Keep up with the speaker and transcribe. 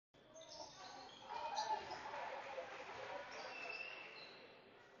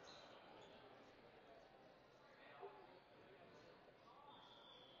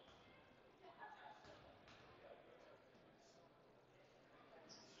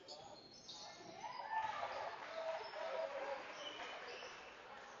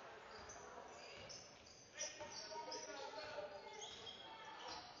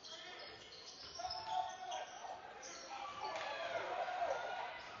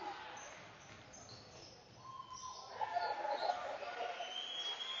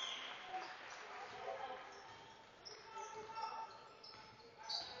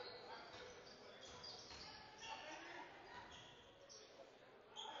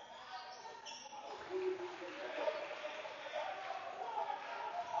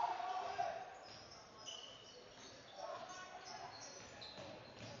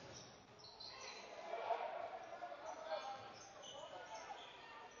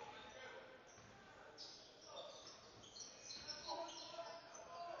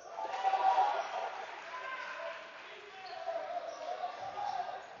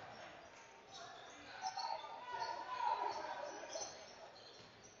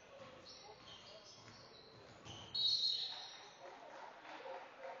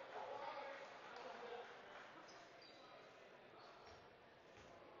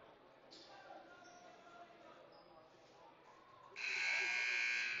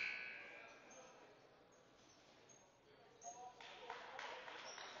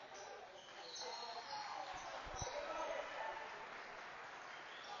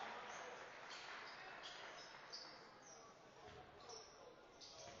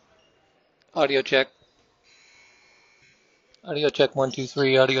Audio check. Audio check 1 2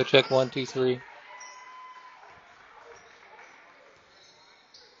 3. Audio check 1 2 3. Audio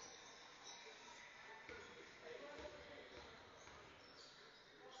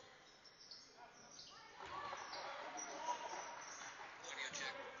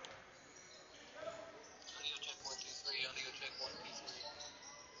check 1 2 3. Audio check 1 2 3.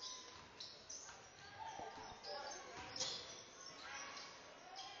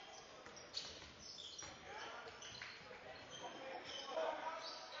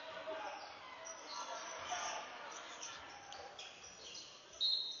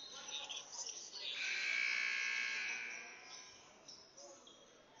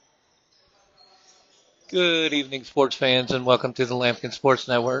 Good evening, sports fans, and welcome to the Lambkin Sports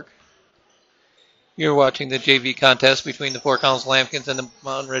Network. You're watching the JV contest between the Fort Collins Lambkins and the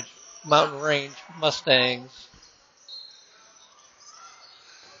Mountain Range Mustangs.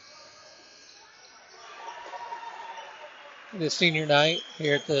 It is senior night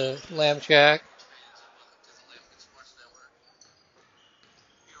here at the Lamb Shack.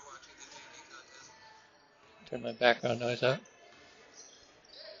 Turn my background noise up.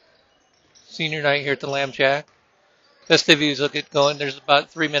 Senior night here at the Lamb Shack. Festivities will get going. There's about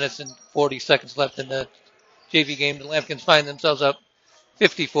 3 minutes and 40 seconds left in the JV game. The Lambkins find themselves up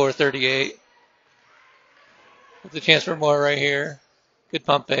 54-38. With a chance for more right here. Good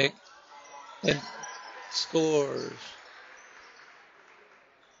pump fake. And scores.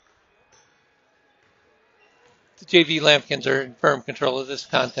 The JV Lambkins are in firm control of this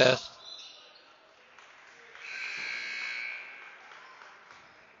contest.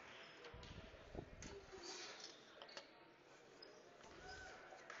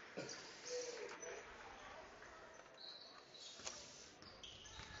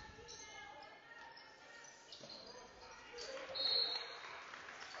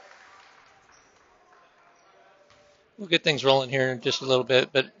 We'll get things rolling here in just a little bit,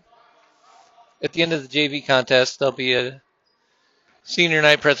 but at the end of the JV contest, there'll be a senior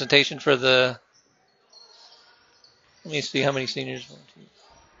night presentation for the. Let me see how many seniors.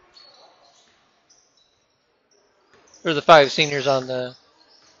 For the 5 seniors on the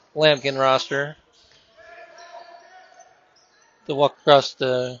Lambkin roster. They'll walk across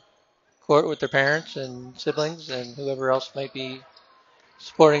the court with their parents and siblings and whoever else might be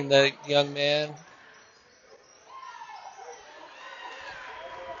supporting the young man.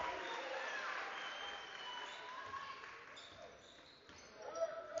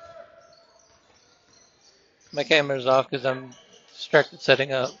 My camera's off because I'm distracted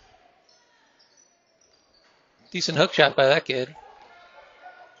setting up. Decent hook shot by that kid.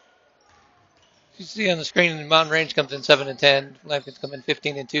 You see on the screen, Mountain Range comes in 7-10. Lambkins come in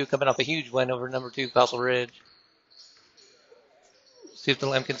 15-2, coming off a huge win over number 2 Castle Ridge. See if the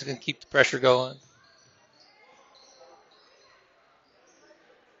Lambkins can keep the pressure going.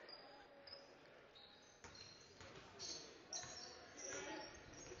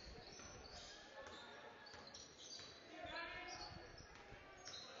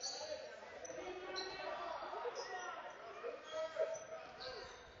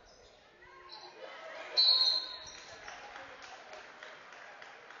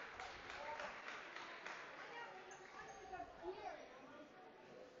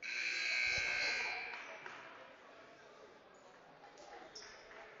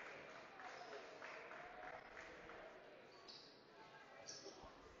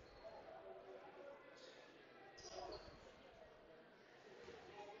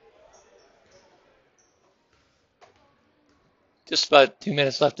 Just about 2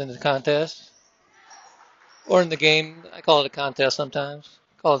 minutes left in the contest. Or in the game. I call it a contest sometimes.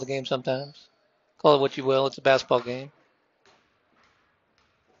 Call it a game sometimes. Call it what you will. It's a basketball game.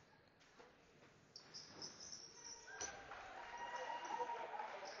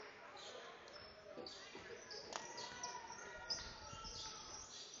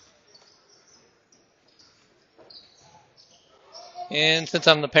 And since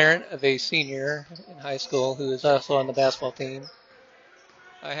I'm the parent of a senior in high school who is also on the basketball team,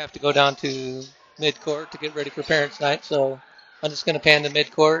 I have to go down to mid-court to get ready for parents' night. So I'm just going to pan to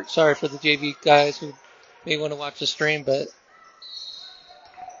mid-court. Sorry for the JV guys who may want to watch the stream, but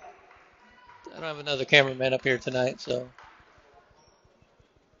I don't have another cameraman up here tonight. So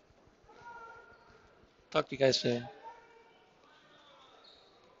talk to you guys soon.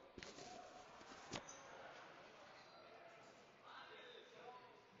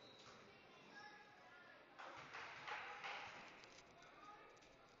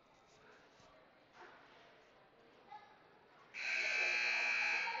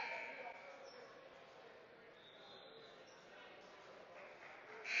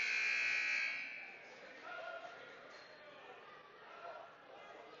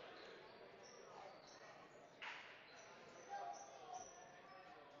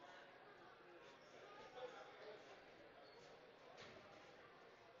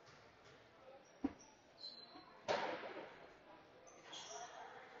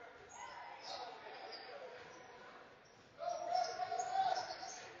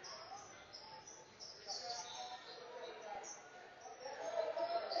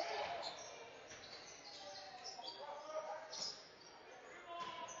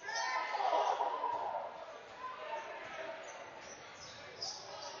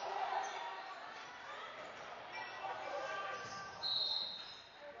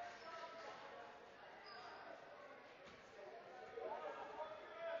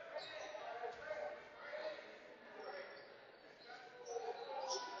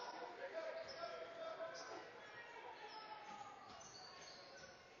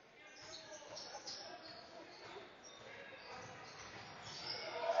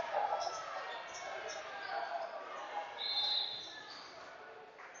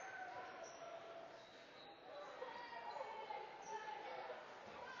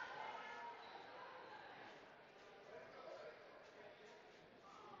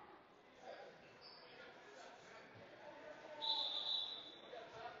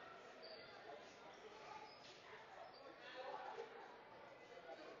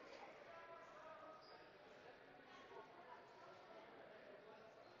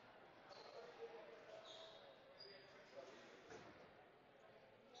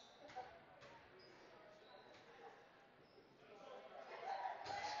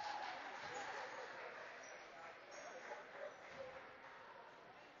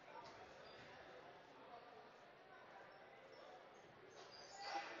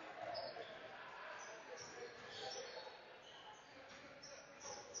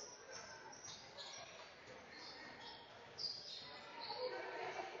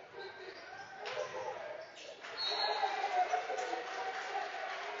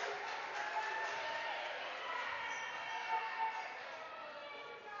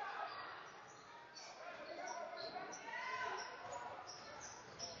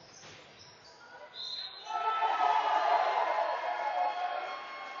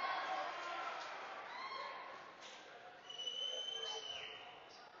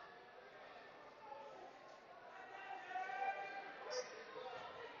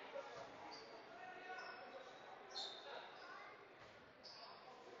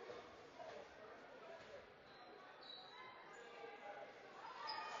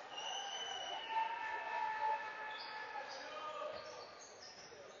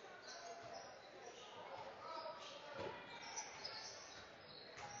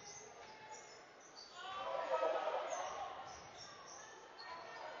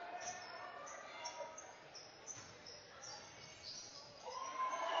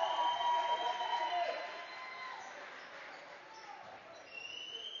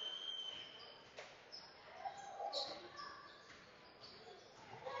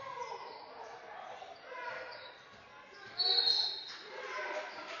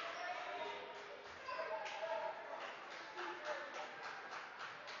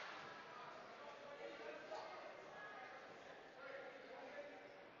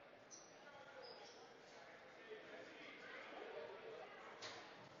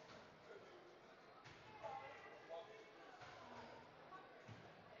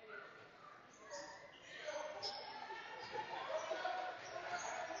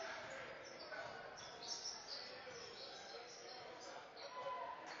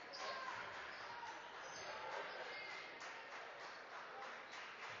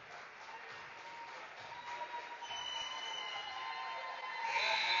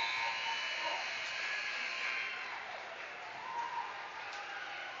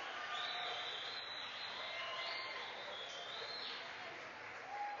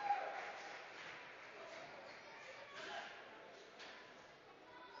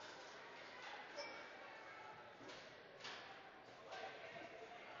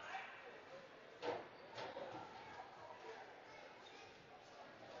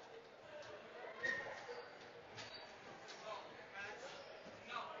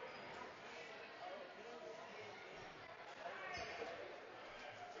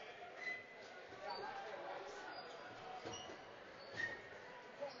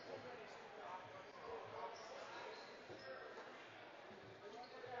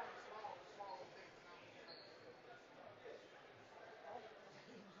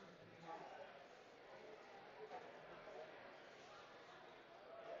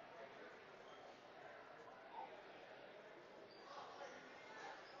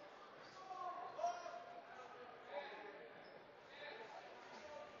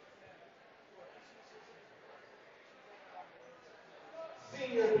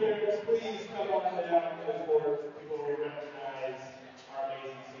 come on down to the court before we recognize our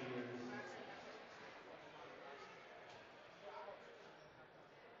amazing seniors.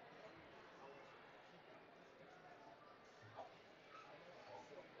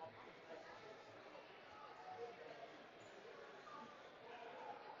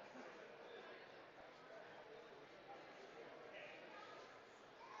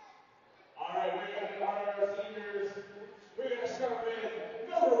 All right, we're going to honor our seniors. We're going to start with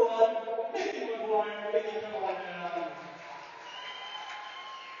number 1, Nikki McGuire. Nikki, come on down.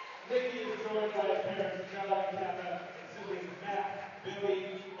 Nikki is joined by his parents, John and Kappa, and siblings Matt, Billy,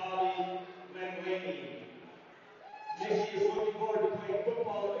 Bobby, Len Laney. Nikki is looking forward to playing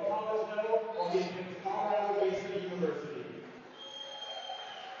football at the college level while he attends Colorado Varsity University.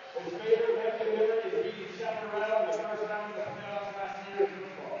 His favorite Lambkin memory is beating Chaparral in the first round of the playoffs last year in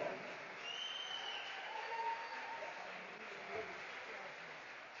football.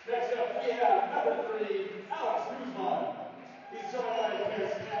 Next up, we have number 3, Alex Guzman. He's joined by his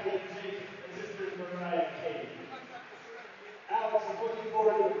parents, Patty and Jake, and sisters Mariah and Katie. Alex is looking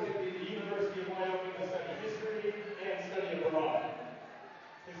forward to attending the University of Wyoming to study history and study abroad.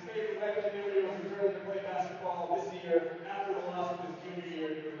 His favorite Lambkin memory was returning to play basketball this year after the loss of his junior year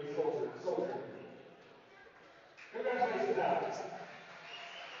during the soldier. Congratulations, Alex.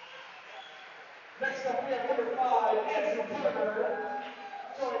 Next up, we have number 5, Andrew Turner,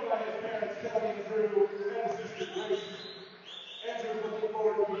 joined by his parents, Kelly and Drew, and his sister Grace. Andrew is looking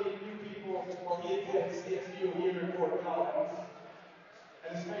forward to meeting new people while he attends CSU here in Fort Collins.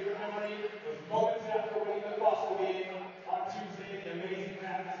 And his favorite memory was moments after winning the Fossil game on Tuesday, the amazing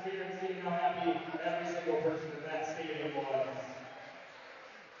atmosphere, and seeing how happy every single person in that stadium was.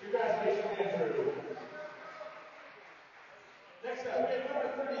 Congratulations, Andrew. Next up, we have number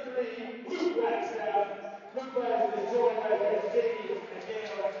 33, Luke Wagstaff. Luke Wagstaff is joined by his parents, Jamie and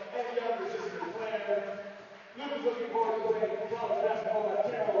Gail, and younger sister, Claire. Luke is looking forward to playing college basketball at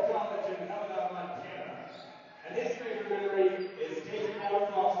Carroll College in Helena, Montana. And his favorite memory is taking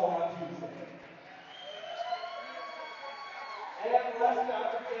out Fossil on Tuesday. And last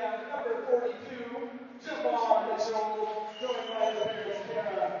up, we have number 42, Jamar Mitchell, joined by his parents,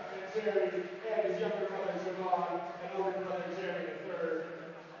 Tara and Jerry, and his younger brother, Jamar, and older brother, Jerry III.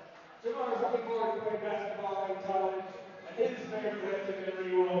 Jamar is looking forward to playing basketball in college, and his favorite Lambkin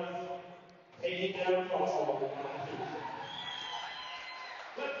memory was taking down Fossil on Tuesday.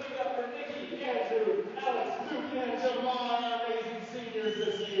 Let's give it up for Nikki, Andrew, Alex, Luke, and Jamar, our amazing seniors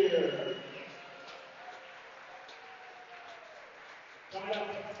this year. Coming up,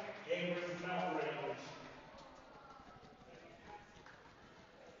 game versus Mountain Range.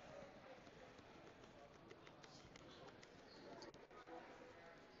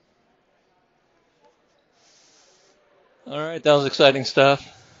 All right, that was exciting stuff.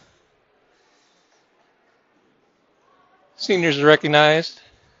 Seniors are recognized.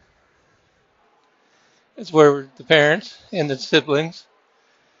 That's where the parents and the siblings.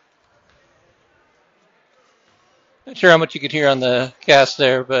 Not sure how much you could hear on the cast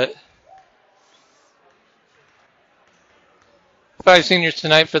there, but 5 seniors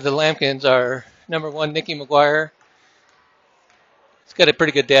tonight for the Lambkins are number 1, Nikki McGuire. He's got a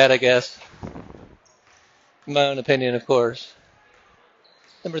pretty good dad, I guess. In my own opinion, of course.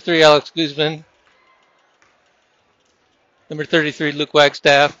 Number 3, Alex Guzman. Number 33, Luke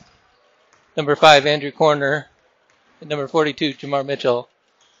Wagstaff. Number 5, Andrew Corner. And number 42, Jamar Mitchell.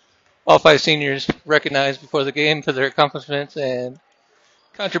 All 5 seniors recognized before the game for their accomplishments and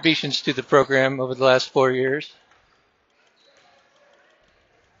contributions to the program over the last 4 years.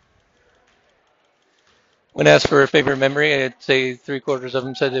 When asked for a favorite memory, I'd say 3/4 of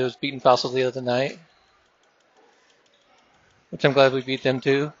them said it was beating Fossil the other night, which I'm glad we beat them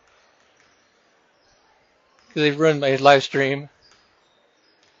too, because they've ruined my live stream.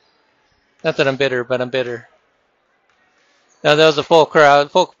 Not that I'm bitter, but I'm bitter. Now that was a full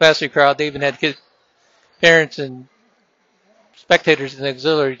crowd, full capacity crowd. They even had parents and spectators in the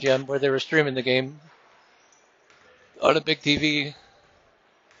auxiliary gym where they were streaming the game on a big TV,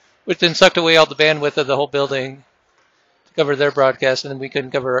 which then sucked away all the bandwidth of the whole building to cover their broadcast, and then we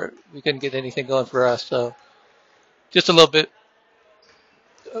couldn't get anything going for us. So just a little bit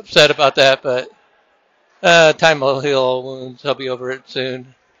upset about that, but time will heal all wounds. I'll be over it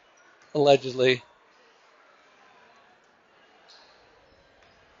soon, allegedly.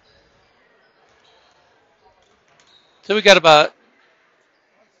 So we got about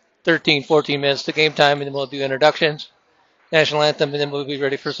 13, 14 minutes to game time, and then we'll do introductions, national anthem, and then we'll be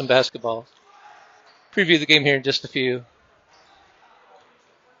ready for some basketball. Preview the game here in just a few.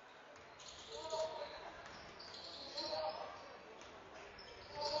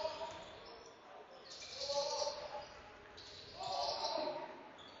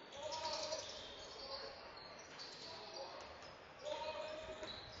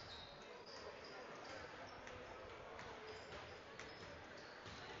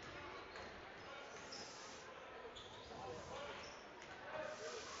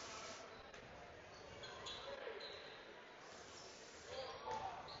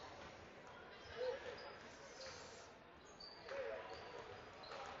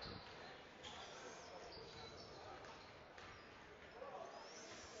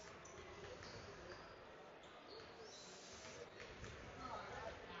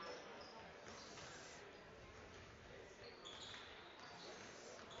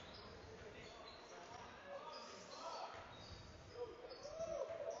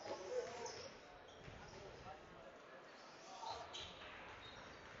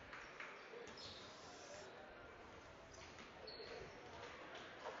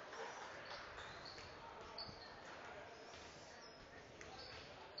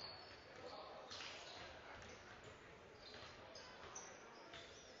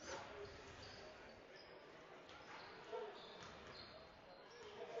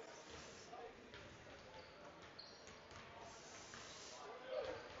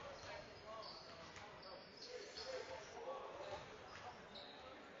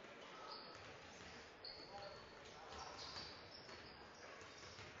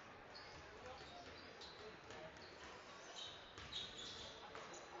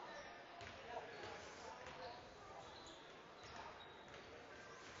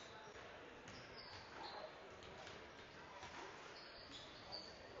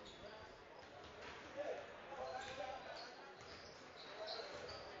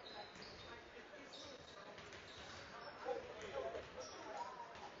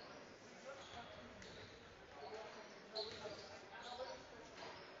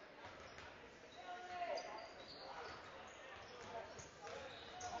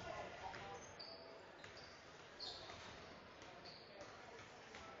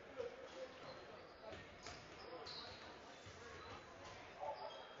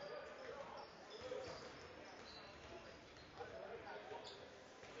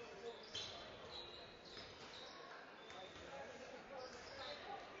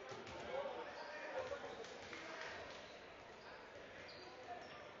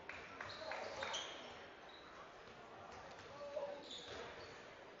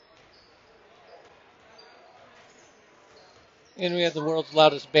 And we have the world's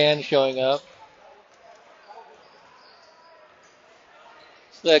loudest band showing up.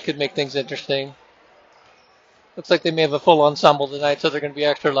 So that could make things interesting. Looks like they may have a full ensemble tonight, so they're going to be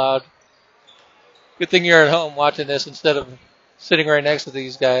extra loud. Good thing you're at home watching this instead of sitting right next to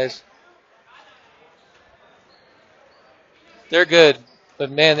these guys. They're good, but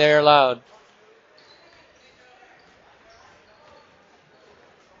man, they're loud.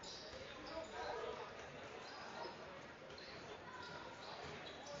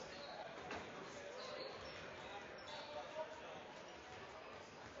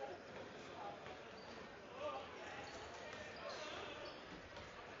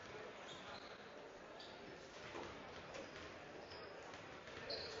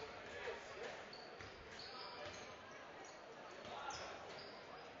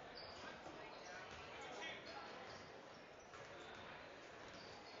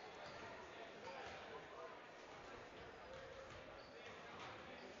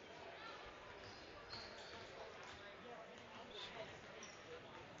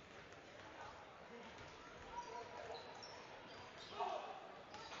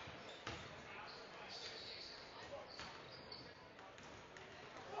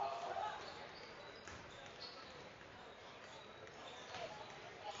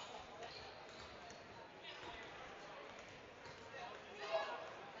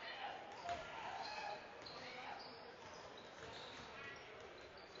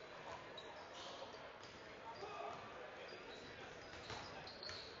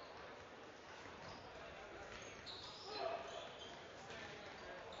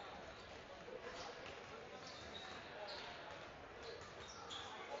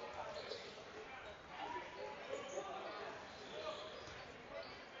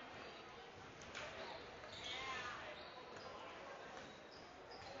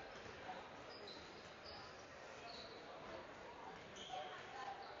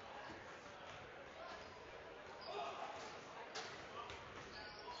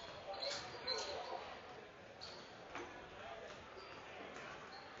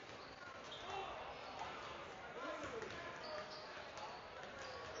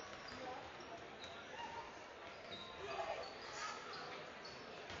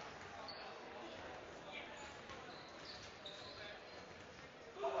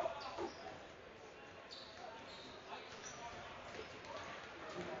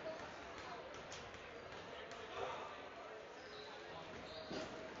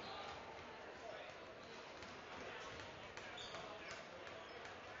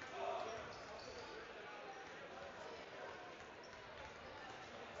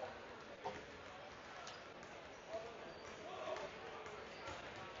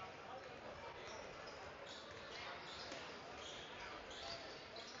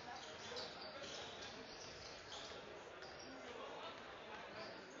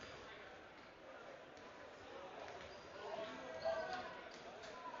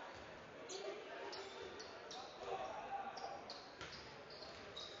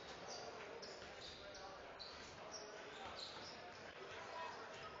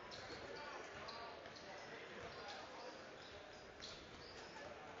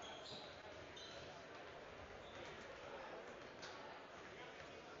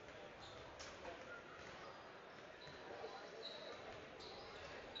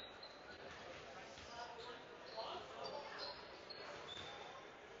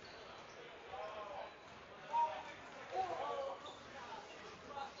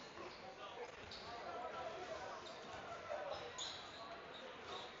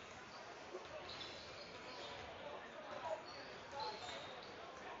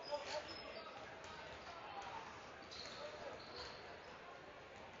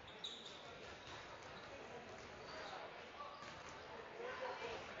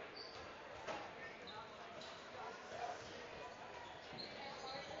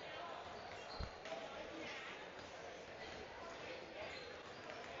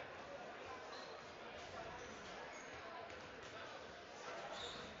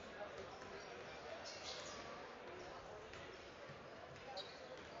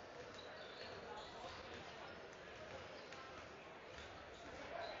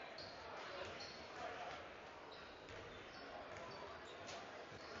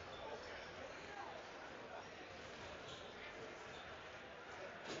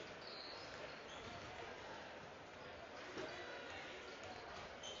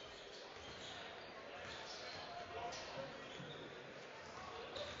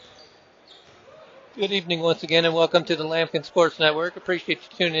 Good evening once again, and welcome to the Lambkin Sports Network. Appreciate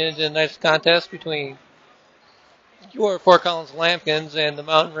you tuning in to a nice contest between your Fort Collins Lambkins and the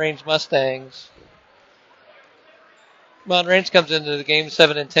Mountain Range Mustangs. Range comes into the game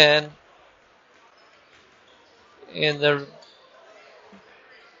 7-10. And the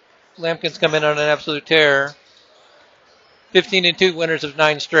Lambkins come in on an absolute tear. 15-2 winners of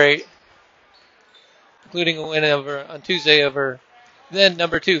 9 straight, including a win on Tuesday over then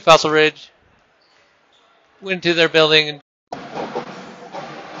number 2 Fossil Ridge. Went to their building and we're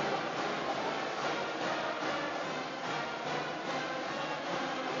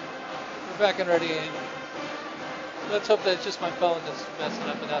back and ready. And let's hope that it's just my phone that's messing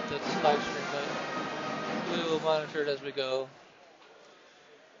up and not the live stream, but we will monitor it as we go.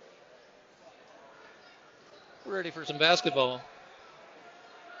 We're ready for some basketball.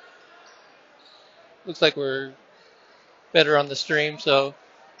 Looks like we're better on the stream, so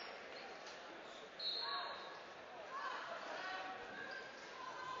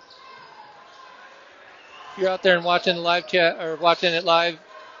if you're out there and watching the live chat or watching it live,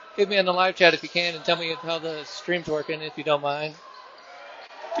 hit me on the live chat if you can and tell me how the stream's working, if you don't mind.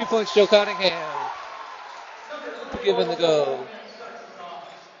 2 points, Joe Cottingham. To give him the go.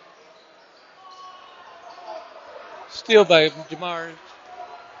 Steal by Jamar.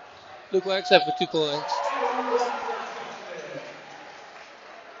 Luke Wagstaff with 2 points.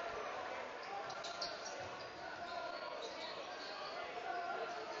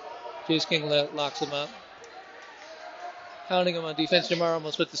 Jace King locks him up. Pounding him on defense. Jamar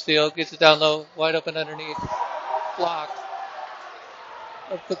almost with the steal. Gets it down low. Wide open underneath. Blocked.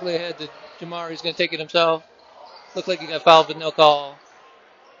 Up quickly ahead to Jamar. He's going to take it himself. Looked like he got fouled, but no call.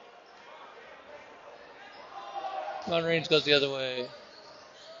 Range goes the other way.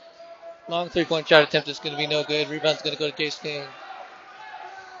 Long 3-point shot attempt is going to be no good. Rebound's going to go to Jace King.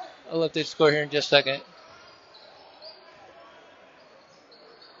 I'll update the score here in just a second.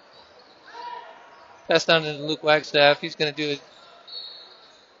 Pass down to Luke Wagstaff. He's going to do it.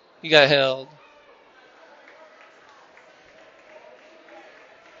 He got held.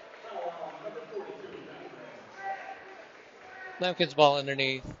 Lambkin's ball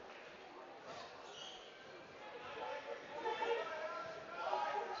underneath.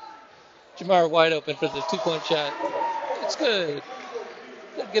 Jamar wide open for the 2-point shot. It's good.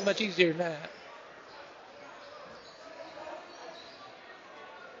 Doesn't get much easier than that.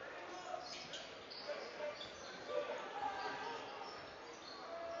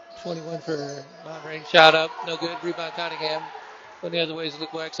 .21 for Monterey. Shot up. No good. Rebound Cottingham. One of the other ways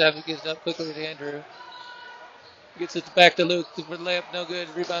Luke Wagstaff gets up quickly to Andrew. Gets it back to Luke. For the layup. No good.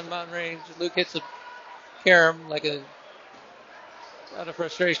 Rebound Mountain Range. Luke hits a carom like a out of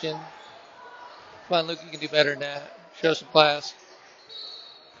frustration. Come on, Luke. You can do better than that. Show some class.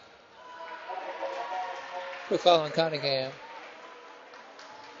 Quick foul on Cottingham.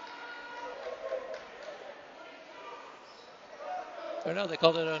 I know they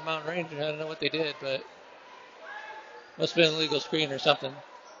called it on Mountain Range. I don't know what they did, but must have been an illegal screen or something.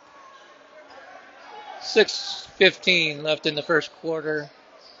 6:15 left in the first quarter.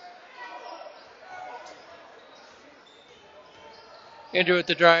 Andrew with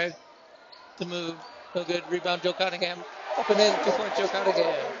the drive. The move. No good. Rebound Joe Cottingham. Up and in. 2-point Joe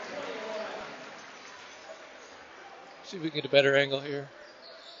Cottingham. See if we can get a better angle here.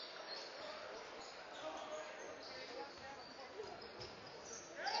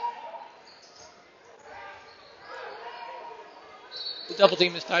 The double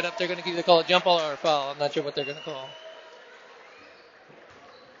team is tied up. They're going to either call a jump ball or a foul. I'm not sure what they're going to call.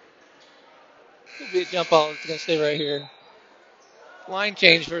 Could be a jump ball. It's going to stay right here. Line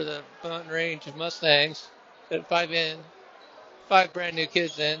change for the Mountain Range of Mustangs. Got 5 brand new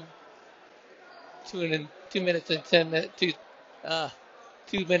kids in. 2 minutes and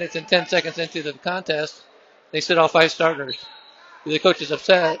 10 seconds into the contest. They sit all 5 starters. The coach is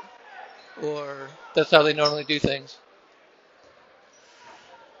upset, or that's how they normally do things.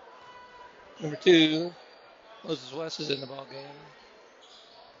 Number 2, Moses West is in the ball game.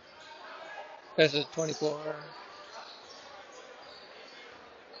 Passes 24.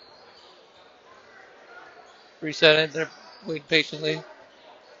 Reset it. They're waiting patiently.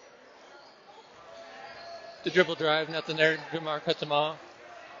 The dribble drive, nothing there. Jamar cuts him off.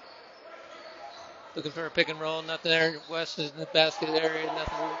 Looking for a pick and roll, nothing there. West is in the basket area,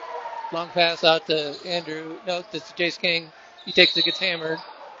 nothing. Long pass out to Andrew. No, it's Jace King. He takes it, gets hammered.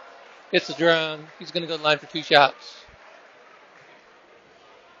 Hits the drum. He's going to go to the line for 2 shots.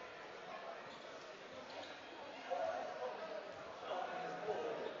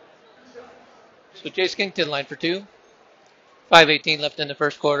 So Jace King to the line for 2. 5:18 left in the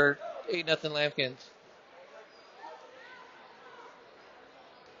first quarter. 8-0 Lambkins.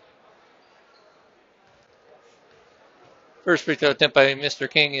 First free throw attempt by Mr.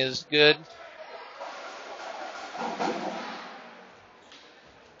 King is good.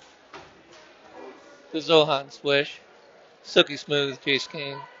 The Zohan swish. Silky smooth, Jace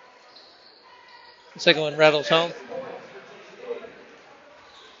King. The second one rattles home.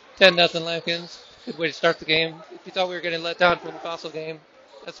 10-0 Lambkins. Good way to start the game. If you thought we were getting let down from the Fossil game,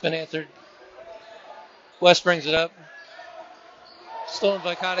 that's been answered. West brings it up. Stolen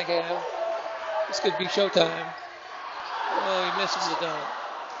by Cottingham. This could be showtime. Oh, he misses the dunk.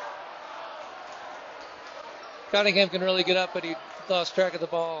 Cottingham can really get up, but he lost track of the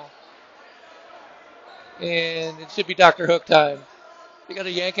ball. And it should be Dr. Hook time. You got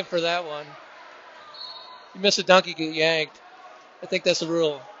to yank him for that one. You miss a dunk, you get yanked. I think that's the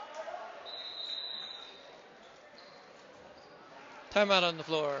rule. Timeout on the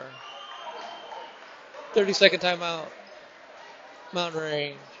floor. 30-second timeout. Mountain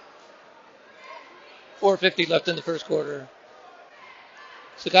Range. 4:50 left in the first quarter.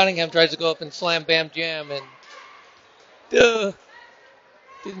 So Cottingham tries to go up and slam, bam, jam, and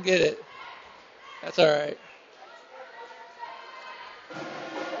didn't get it. That's all right.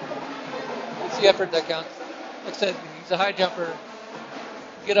 It's the effort that counts. Like I said, he's a high jumper.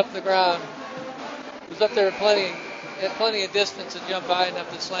 Get up the ground. He was up there had plenty of distance to jump high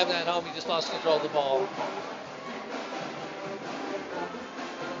enough to slam that home. He just lost control of the ball.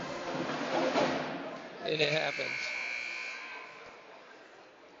 And it happens.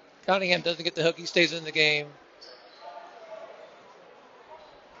 Cottingham doesn't get the hook. He stays in the game.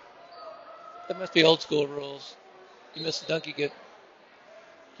 That must be old school rules. You miss the dunk, you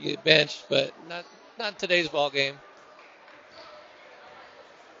get benched, but not today's ball game.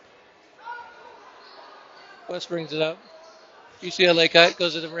 West brings it up. UCLA cut,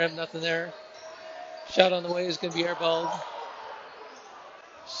 goes to the rim, nothing there. Shot on the way is going to be airballed.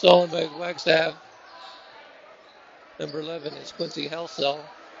 Stolen by Wagstaff. Number 11 is Quincy Helsel.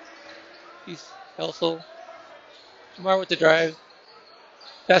 He's Helsel. Jamar with the drive.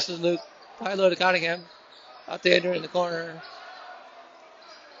 Passes Luke. High low to Cottingham. Out to Andrew in the corner.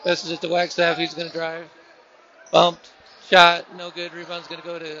 Passes it to Wagstaff. He's going to drive. Bumped. Shot. No good. Rebound's going to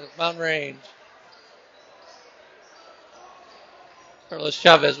go to Mountain Range. Carlos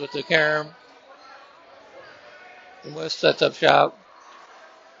Chavez with the carom. And West sets up shop.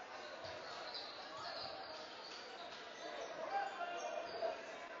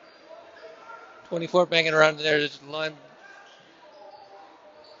 .24 banging around in there. There's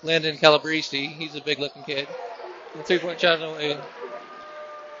Landon Calabrese. He's a big-looking kid. And 3-point shot away.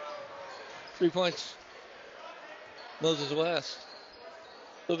 3 points. Moses West.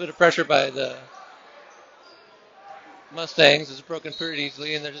 A little bit of pressure by the Mustangs. It's broken pretty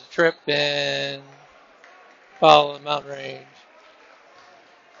easily, and there's a trip and foul at Mountain Range.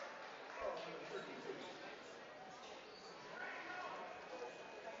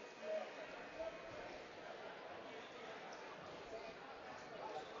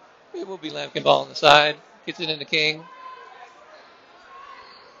 It will be Lambkin ball on the side. Gets it into King.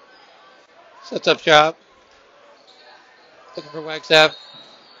 Sets up shop. Looking for Wagstaff.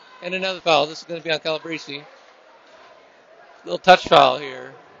 And another foul. This is going to be on Calabrese. Little touch foul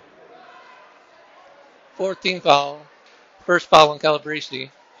here. 14th foul. First foul on Calabrese.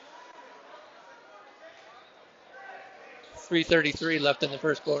 3:33 left in the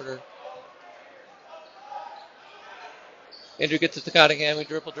first quarter. Andrew gets it to Cottingham. He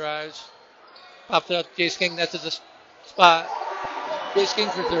dribble drives. Pops it up to Jace King. That's his spot. Jace King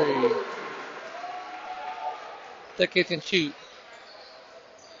for three. That kid can shoot.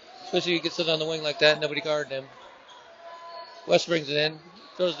 Especially if he gets it on the wing like that. Nobody guarding him. West brings it in.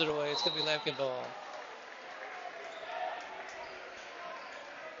 Throws it away. It's going to be Lambkin ball.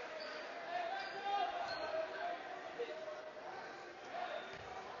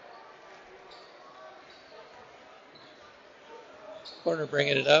 Corner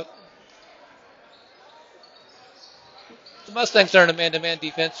bringing it up. The Mustangs are in a man-to-man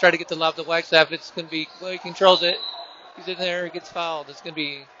defense. Try to get the lob to Wagstaff. It's going to be, well, he controls it. He's in there. He gets fouled. It's going to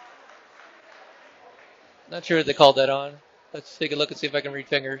be, not sure if they called that on. Let's take a look and see if I can read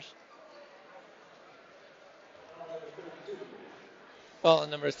fingers. Foul on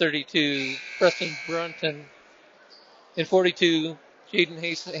number 32, Preston Brunton. In 42,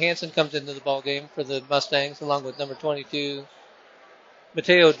 Jaden Hansen comes into the ball game for the Mustangs, along with number 22,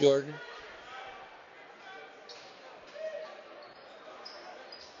 Mateo Jordan.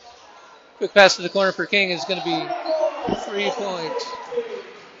 Quick pass to the corner for King is going to be 3 points.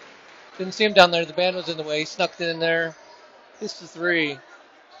 Didn't see him down there. The band was in the way. He snuck it in there. This is 3.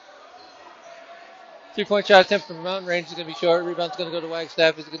 3-point shot attempt from Mountain Range is going to be short. Rebound's going to go to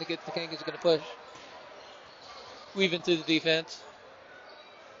Wagstaff. He's going to get to King. He's going to push. Weaving through the defense.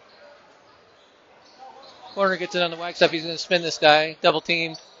 Corner gets it on the Wagstaff. He's going to spin this guy. Double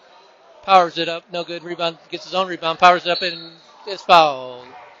teamed. Powers it up. No good. Rebound. Gets his own rebound. Powers it up and is fouled.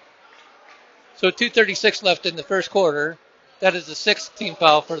 So 2:36 left in the first quarter. That is the sixth team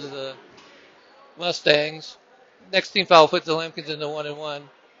foul for the Mustangs. Next team foul puts the Lambkins into 1-1,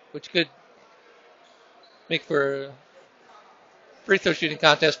 which could make for a free throw shooting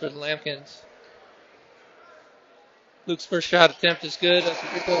contest for the Lambkins. Luke's first shot attempt is good. That's a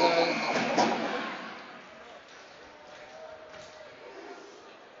free throw line.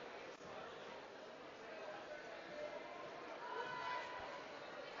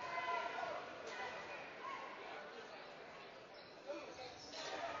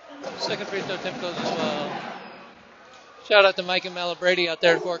 Second free throw attempt goes as well. Shout out to Mike and Malabrady out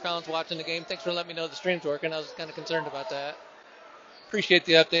there in Fort Collins watching the game. Thanks for letting me know the stream's working. I was kind of concerned about that. Appreciate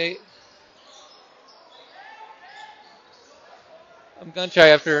the update. I'm gun shy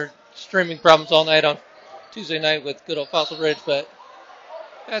after streaming problems all night on Tuesday night with good old Fossil Ridge, but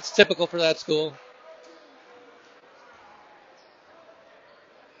that's typical for that school.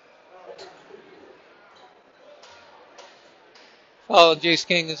 Foul, Jace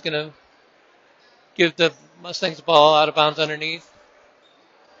King is going to give the Mustangs the ball out of bounds underneath.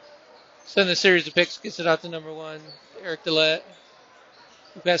 Send a series of picks, gets it out to number 1, Eric Dillette.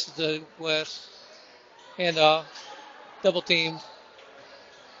 Who passes to West. Handoff. Double team.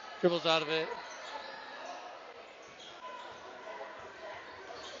 Dribbles out of it.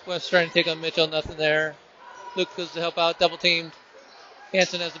 West trying to take on Mitchell, nothing there. Luke goes to help out, double teamed.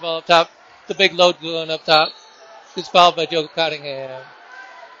 Hanson has the ball up top. The big load going up top. Gets fouled by Joe Cottingham.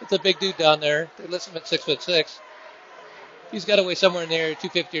 It's a big dude down there. They list him at 6'6". He's got to weigh somewhere in there,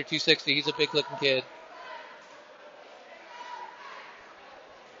 250 or 260. He's a big looking kid.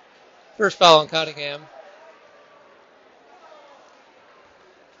 First foul on Cottingham.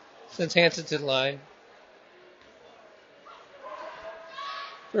 Sends Hanson to the line.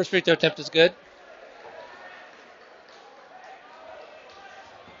 First free throw attempt is good.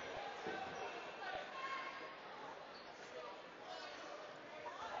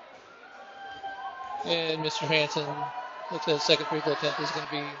 And Mr. Hanson looks at his second free throw attempt is going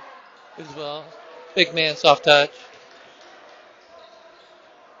to be good as well. Big man, soft touch.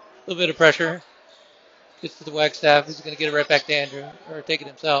 A little bit of pressure. Gets to the Wagstaff. He's going to get it right back to Andrew, or take it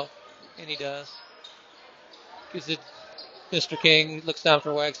himself. And he does. Gives it Mr. King. He looks down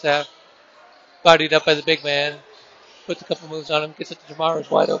for Wagstaff. Bodied up by the big man. Puts a couple moves on him. Gets it to Jamar,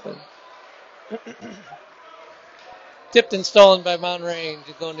 who's wide open. Tipped and stolen by Mountain Range.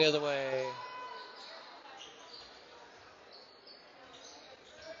 Going the other way.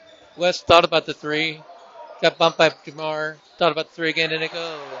 West thought about the three. Got bumped by Jamar. Thought about the three again, and it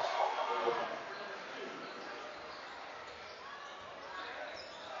goes.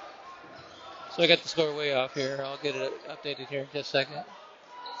 So I got the score way off here. I'll get it updated here in just a second.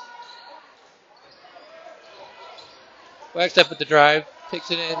 Wagstaff with the drive.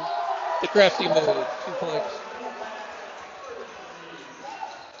 Takes it in. The crafty move. 2 points.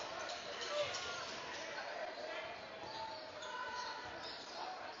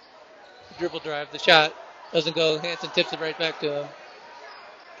 The dribble drive. The shot doesn't go. Hanson tips it right back to him.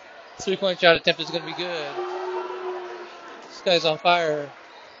 3-point shot attempt is going to be good. This guy's on fire.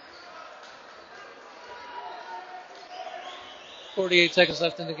 48 seconds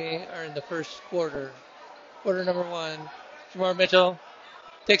left in the game, or in the first quarter. Quarter number 1. Jamar Mitchell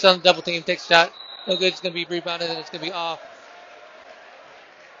takes on the double team, takes a shot. No good. It's going to be rebounded, and it's going to be off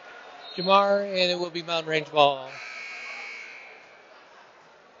Jamar, and it will be Mountain Range ball.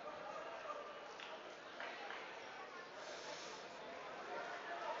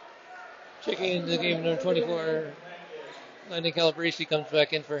 Checking into the game number 24. Landon Calabrese comes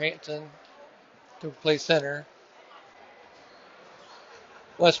back in for Hanson to play center.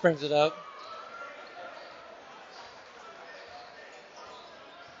 West brings it up.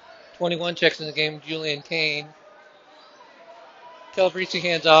 21 checks in the game, Julian Kane. Calabrese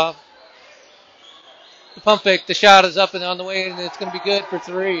hands off. The pump fake, the shot is up and on the way, and it's going to be good for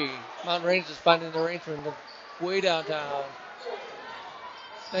 3. Mountain Range is finding the range from way downtown.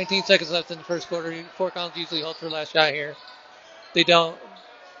 19 seconds left in the first quarter. Fort Collins usually holds for last shot here. They don't.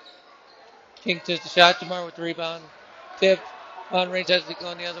 King takes the shot. Jamar with the rebound. Tipped. Mountain Range has it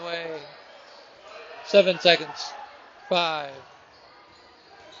going the other way. 7 seconds. 5.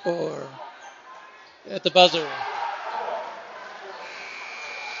 4. At the buzzer.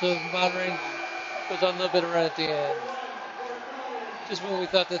 So Mountain Range goes on a little bit of run at the end. Just when we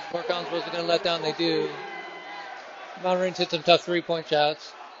thought that Fort Collins wasn't going to let down, they do. Mountain Range hit some tough 3-point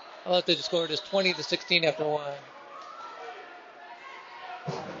shots. I'll have to score it as 20-16 after 1.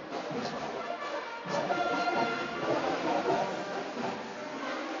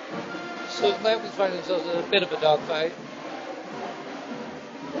 So Lambkins find themselves in a bit of a dogfight.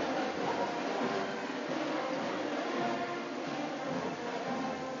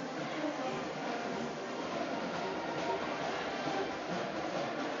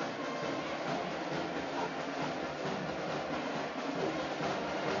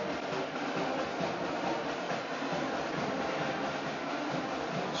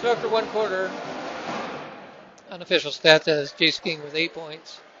 So after one quarter, unofficial stats has Jace King with 8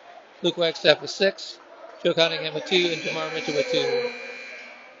 points, Luke Wagstaff with 6, Joe Cunningham with 2, and Jamar Mitchell with 2.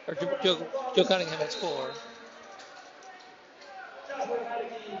 Or Joe Cunningham has 4.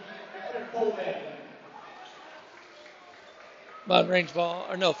 Mountain Range ball,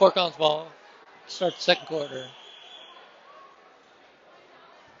 or no, Fort Collins ball. Start the second quarter.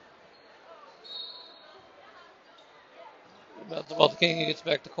 About the ball to King, he gets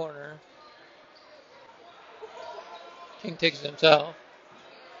back to corner. King takes it himself.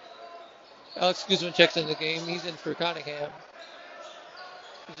 Alex Guzman checks in the game. He's in for Cunningham.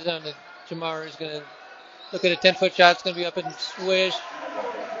 He's down to Jamar, who's going to look at a 10-foot shot. It's going to be up and swish.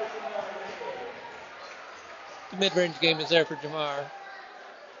 The mid-range game is there for Jamar.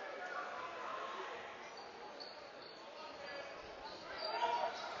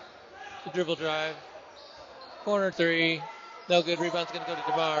 The dribble drive. Corner 3. No good. Rebound's going to go to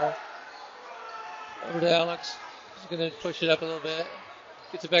Jamar. Over to Alex. He's going to push it up a little bit.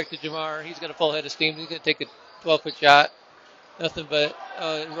 Gets it back to Jamar. He's got a full head of steam. He's going to take a 12-foot shot. Nothing but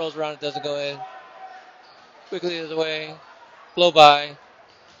it rolls around. It doesn't go in. Quickly is away. Blow by.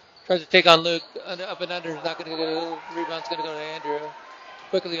 Tries to take on Luke. Up and under. Is not going to go. Rebound's going to go to Andrew.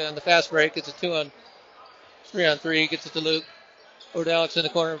 Quickly on the fast break. It's a 3-on-3. Gets it to Luke. Over to Alex in the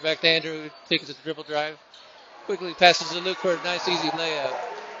corner. Back to Andrew. Takes it to dribble drive. Quickly passes to Luke for a nice easy layup.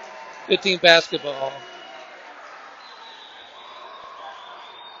 Good team basketball.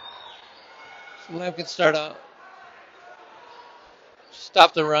 So Lambkin start out.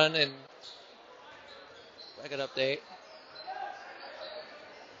 Stop the run and I got an update.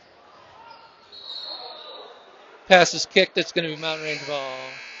 Pass is kicked. It's going to be Mountain Range ball.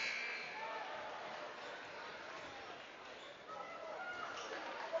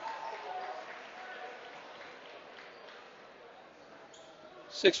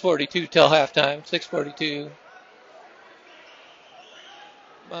 .642 till halftime. 6:42.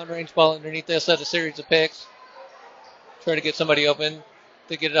 Mountain Range ball underneath this. Had a series of picks. Try to get somebody open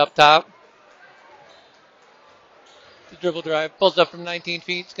to get it up top. The dribble drive. Pulls up from 19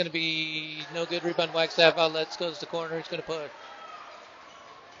 feet. It's going to be no good. Rebound Wagstaff. Outlets. Goes to corner. He's going to push.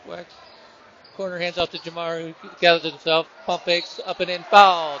 Corner hands off to Jamar, who gathers himself. Pump fakes. Up and in.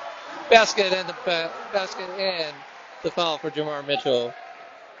 Fouled. Basket and the foul for Jamar Mitchell.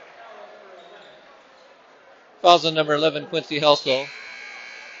 Fouls on number 11, Quincy Helsel.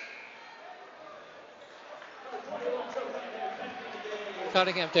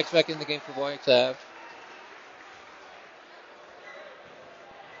 Cunningham takes back in the game for Wagstaff.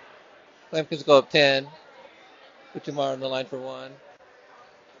 Lambkins go up 10. Put Jamar on the line for 1.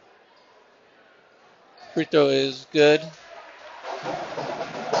 Free throw is good.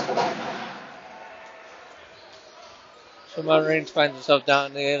 So Mountain Range finds himself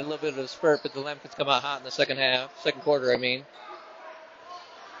down. They had a little bit of a spurt, but the Lambkins come out hot in the second quarter.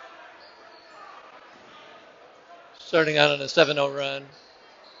 Starting out on a 7-0 run.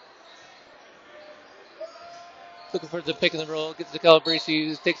 Looking for the pick and the roll. Gets to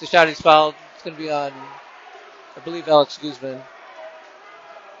Calabrese. Takes the shot. He's fouled. It's going to be on, I believe, Alex Guzman.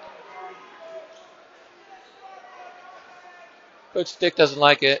 Coach Dick doesn't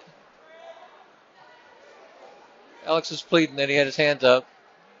like it. Alex is pleading that he had his hands up.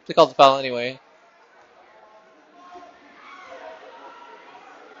 They called the foul anyway.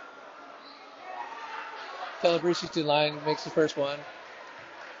 Calabrese to the line. Makes the first one.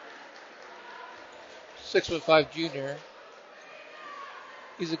 6'5" junior.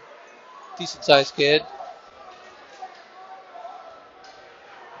 He's a decent-sized kid.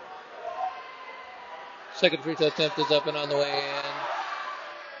 Second free throw attempt is up and on the way in.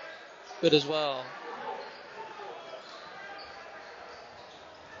 Good as well.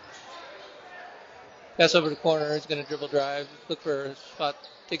 Pass over the corner. He's going to dribble drive. Look for a spot.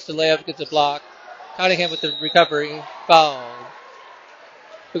 Takes the layup. Gets a block. Cunningham with the recovery. Foul.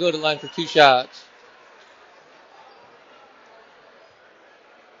 He'll go to the line for 2 shots.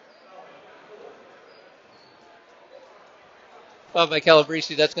 Foul by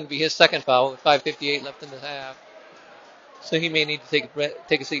Calabrese. That's going to be his second foul with 5:58 left in the half. So he may need to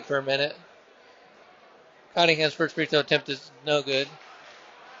take a seat for a minute. Cunningham's first free throw attempt is no good.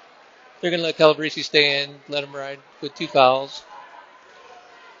 They're going to let Calabrese stay in, let him ride with 2 fouls.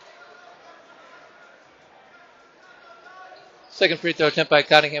 Second free throw attempt by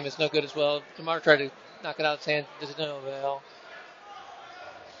Cottingham is no good as well. Jamar tried to knock it out of his hand. Does no avail.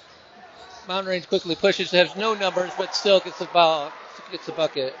 Mountain Range quickly pushes. Has no numbers, but still gets the ball. Gets the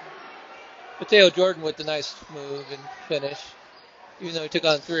bucket. Mateo Jordan with the nice move and finish, even though he took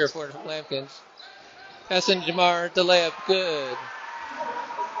on 3 or 4 Lambkins. Passing Jamar, the layup, good.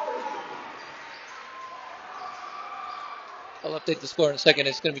 I'll update the score in a second.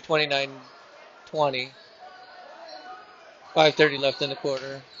 It's going to be 29-20. 5:30 left in the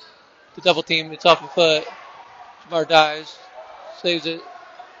quarter. The double team, it's off the foot. Jamar dives, saves it.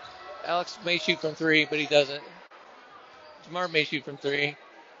 Alex may shoot from 3, but he doesn't. Jamar may shoot from 3.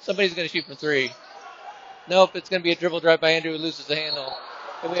 Somebody's going to shoot from 3. Nope, it's going to be a dribble drive by Andrew who loses the handle.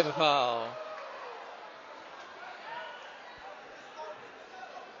 And we have a foul.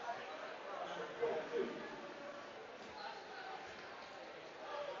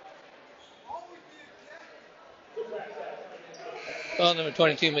 Foul number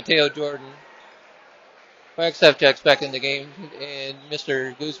 22, Mateo Jordan. Flagstaff checks back in the game, and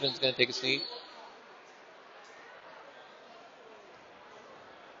Mr. Guzman's going to take a seat.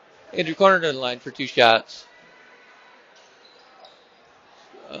 Andrew Corner to the line for 2 shots.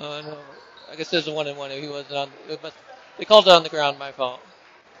 No. I guess there's a 1-and-1. He wasn't on. They called it on the ground. My fault.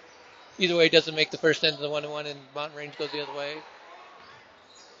 Either way, it doesn't make the first end of the 1-and-1, and Mountain Range goes the other way.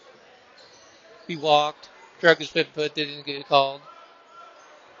 He walked, drug his 5th foot, didn't get it called.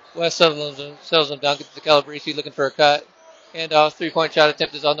 West sells him down, gets to Calabrese looking for a cut. And off, 3-point shot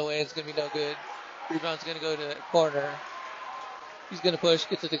attempt is on the way. It's going to be no good. Rebound's going to go to the corner. He's going to push,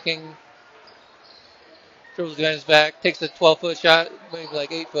 gets it to King. Dribbles behind his back, takes a 12-foot shot, maybe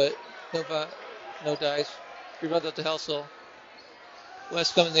like 8 foot. No dice. Rebound up to Helsel.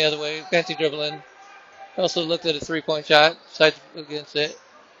 West coming the other way, fancy dribbling. Helsel looked at a 3-point shot, sides against it.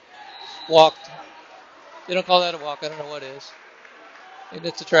 Walked. They don't call that a walk, I don't know what is. And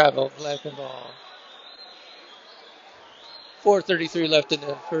it's a travel, Lambkin ball. 4:33 left in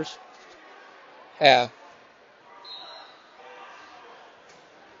the first half.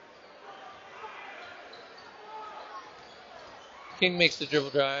 King makes the dribble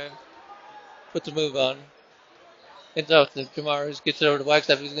drive, puts a move on. Ends off to Jamar, who gets it over to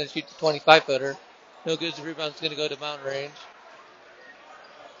Wagstaff. He's going to shoot the 25-footer. No good. The rebound's going to go to Mountain Range.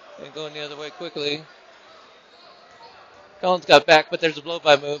 And going the other way quickly. Collins got back, but there's a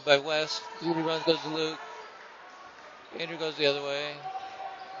blow-by move by West. The rebound goes to Luke. Andrew goes the other way.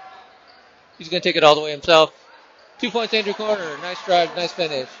 He's going to take it all the way himself. 2 points, Andrew Corner. Nice drive, nice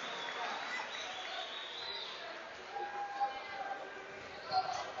finish.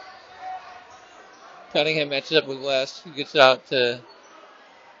 Cunningham matches up with West. He gets out to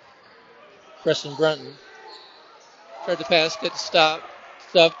Preston Brunton. Tried to pass, gets stopped.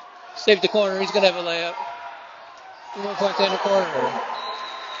 Stuffed. Saved the corner. He's going to have a layup. 2 more points, Andrew Corner.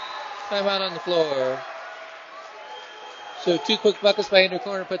 Timeout on the floor. So 2 quick buckets by Andrew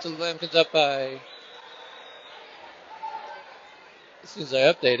Corner puts the Lambkins up by, as soon as I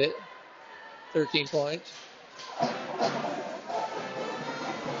update it, 13 points.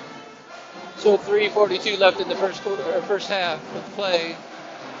 So 3:42 left in the first half of play.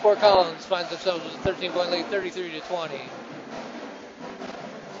 Fort Collins finds themselves with a 13-point lead, 33-20.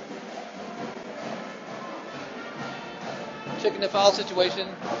 Checking the foul situation.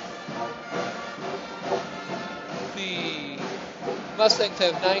 The Mustangs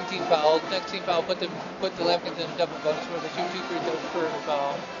have 19 fouls. Next team foul put the Lambkins in a double bonus where they shoot 2 free throws per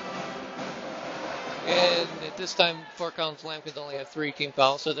foul. And at this time, Fort Collins Lambkins only have 3 team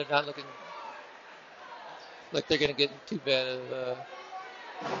fouls, so they're not looking like they're going to get too bad of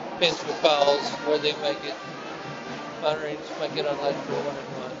pinch with fouls where they might get Mountain Range might get on line for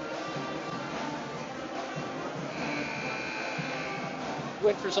 1-and-1.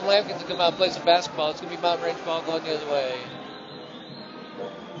 Wait for some Lambkins to come out and play some basketball. It's going to be Mountain Range ball going the other way.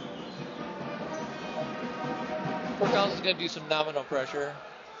 Fort Collins is going to do some nominal pressure.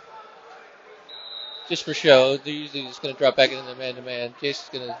 Just for show. They're usually just going to drop back into the man-to-man. Jason's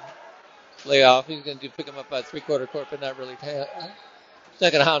going to lay off. He's going to pick him up by 3/4 court, but not really. It's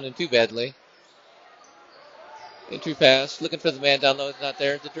not going to hound him too badly. Entry pass. Looking for the man down low. It's not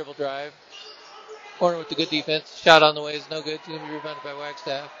there. It's a dribble drive. Corner with the good defense. Shot on the way is no good. It's going to be rebounded by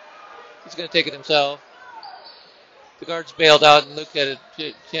Wagstaff. He's going to take it himself. The guard's bailed out and looked at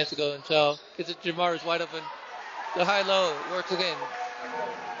a chance to go himself. Gets it. Jamar is wide open. The high-low works again.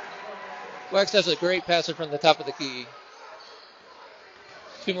 Wagstaff's a great passer from the top of the key.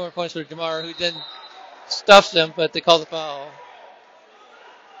 2 more points for Jamar, who then stuffs them, but they call the foul.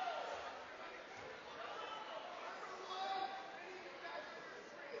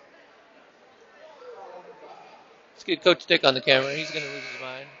 Let's get Coach Dick on the camera. He's going to lose his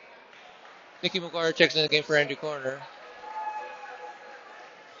mind. Nicky McGuire checks in the game for Andrew Corner.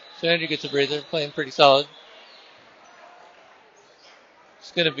 So Andrew gets a breather, playing pretty solid.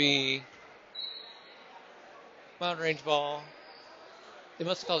 It's going to be mountain range ball. They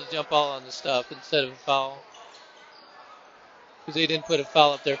must have called a jump ball on the stuff instead of a foul. Because they didn't put a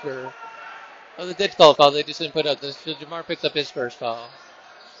foul up there for... Oh, they did call a foul. They just didn't put it up. So Jamar picks up his first foul.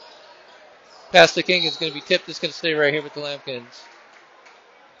 Pass to King is going to be tipped. It's going to stay right here with the Lambkins.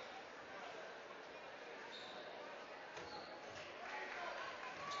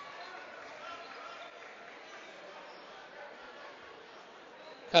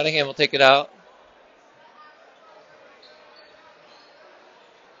 Cunningham will take it out.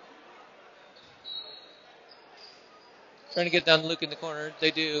 Trying to get down Luke in the corner.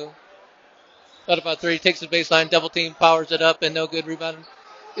 They do. Thought about three. Takes the baseline. Double team. Powers it up. And no good. Rebound.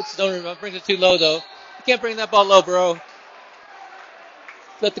 It's no rebound. Brings it too low, though. You can't bring that ball low, bro.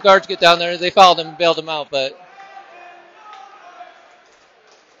 Let the guards get down there. They fouled him and bailed him out, but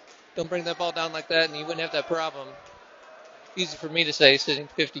don't bring that ball down like that, and you wouldn't have that problem. Easy for me to say, sitting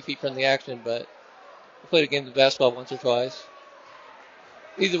 50 feet from the action, but I played a game of basketball once or twice.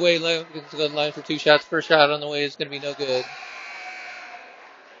 Either way, Lambkins go to the line for 2 shots. First shot on the way is going to be no good.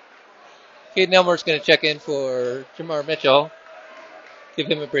 Caden Elmore's going to check in for Jamar Mitchell. Give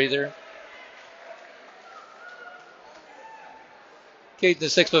him a breather. Caden, the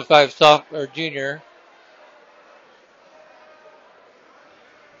 6'5" junior.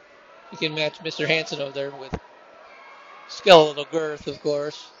 He can match Mr. Hansen over there with skeletal girth, of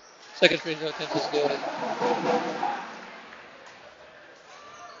course. Second free throw attempt is good.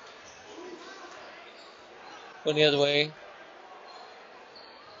 Going the other way.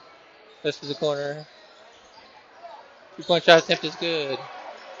 This to the corner. 3-point shot attempt is good.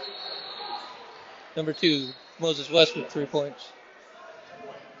 Number 2, Moses West with 3 points.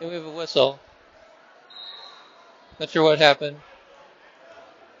 And we have a whistle. Not sure what happened.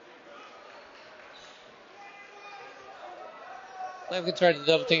 Lambkin tried to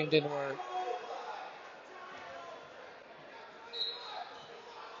double team, didn't work.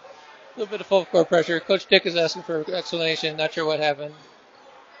 A little bit of full court pressure. Coach Dick is asking for an explanation. Not sure what happened.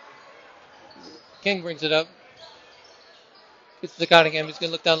 King brings it up. Gets to Cunningham. He's going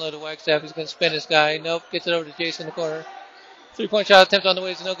to look down low to Wagstaff. He's going to spin his guy. Nope. Gets it over to Jason in the corner. 3-point shot attempt on the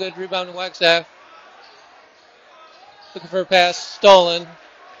way is no good. Rebound to Wagstaff. Looking for a pass. Stolen.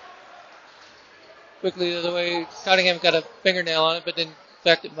 Quickly the other way. Cunningham got a fingernail on it, but didn't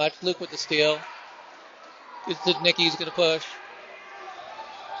affect it much. Luke with the steal. Gets to Nicky. He's going to push.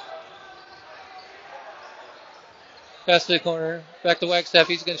 Pass to the corner. Back to Wagstaff.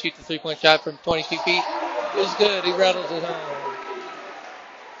 He's going to shoot the 3-point shot from 22 feet. It was good. He rattles it home.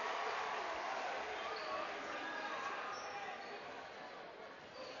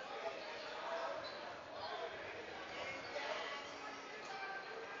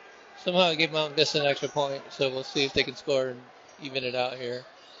 Somehow I gave Mount Vista an extra point, so we'll see if they can score and even it out here.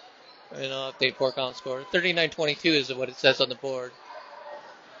 And I'll update Fort Collins score. 39-22 is what it says on the board.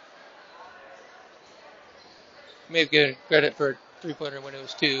 May have given credit for a 3-pointer when it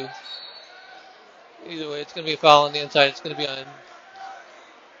was 2. Either way, it's going to be a foul on the inside. It's going to be on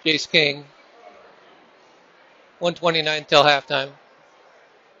Jace King. 1:29 till halftime.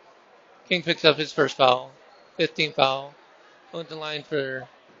 King picks up his first foul. 15th foul. On the line for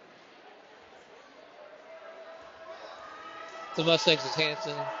the Mustangs is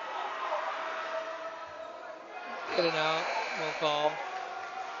Hansen. In and out. Won't fall.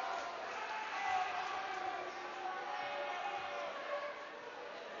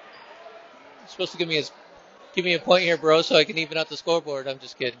 Supposed to give me a point here, bro, so I can even out the scoreboard. I'm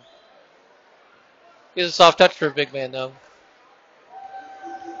just kidding. He has a soft touch for a big man, though.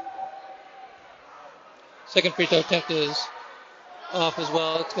 Second free throw attempt is off as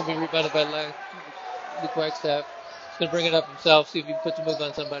well. It's going to be rebounded by Luke Wagstaff. He's going to bring it up himself, see if he puts a move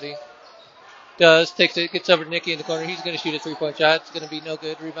on somebody. Does. Takes it, gets over to Nicky in the corner. He's going to shoot a 3-point shot. It's going to be no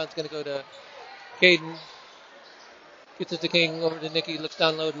good. Rebound's going to go to Caden. Gets it to King, over to Nicky, looks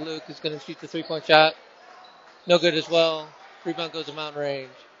down low to Luke. He's going to shoot the 3-point shot. No good as well. Rebound goes to Mountain Range.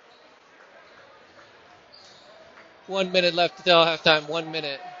 1 minute left until halftime. 1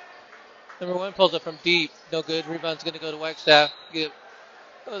 minute. Number 1 pulls up from deep. No good. Rebound's going to go to Wagstaff. They're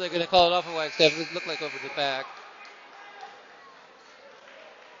going to call it off of Wagstaff. It looked like over the back.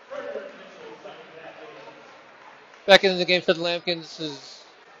 Back into the game for the Lambkins is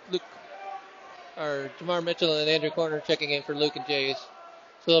Jamar Mitchell and Andrew Corner checking in for Luke and Jays.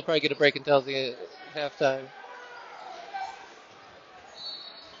 So they'll probably get a break until the halftime.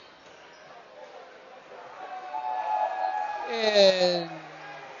 And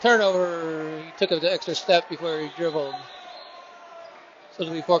turnover. He took an extra step before he dribbled. So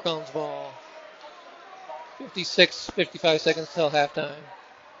it'll be Fort Collins ball. 55 seconds till halftime.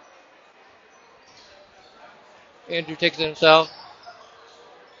 Andrew takes it himself.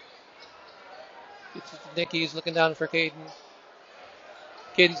 Gets it to Nicky. He's looking down for Caden.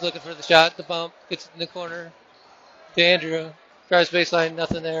 Caden's looking for the shot, the bump. Gets it in the corner to Andrew. Drives baseline,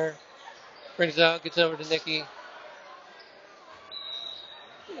 nothing there. Brings it out, gets over to Nicky.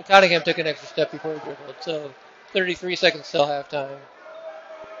 Cottingham took an extra step before he dribbled. So 33 seconds till halftime.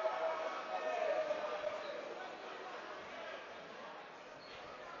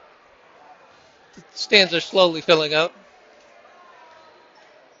 The stands are slowly filling up.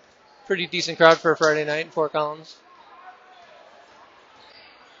 Pretty decent crowd for a Friday night in Fort Collins.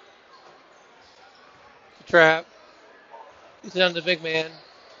 The trap. Gets it on the big man.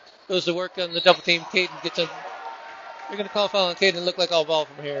 Goes to work on the double team. Caden gets him. They're going to call foul on Caden. Look like all ball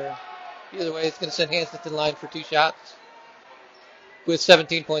from here. Either way, it's going to send Hansen to the line for 2 shots with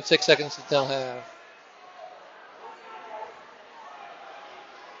 17.6 seconds until half.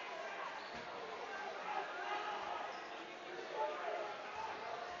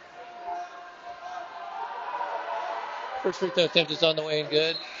 First free throw attempt is on the way and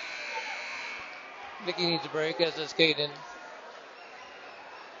good. Nicky needs a break, as does Caden.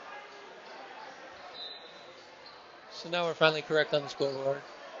 So now we're finally correct on the scoreboard.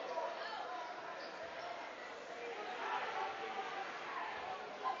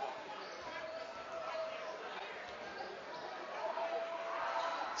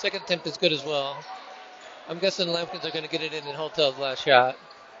 Second attempt is good as well. I'm guessing the Lambkins are going to get it in and hold till the last shot.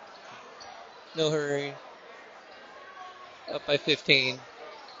 No hurry. Up by 15.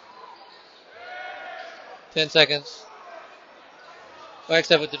 10 seconds.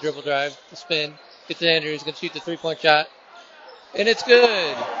 Wagstaff with the dribble drive, the spin. Gets to Andrew. He's going to shoot the 3-point shot. And it's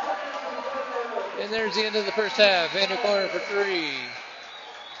good. And there's the end of the first half. Andrew corner for 3.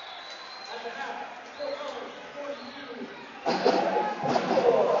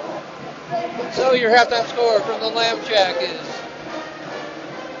 So your halftime score from the Lamb Shack is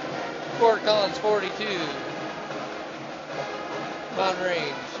Fort Collins 42. Mount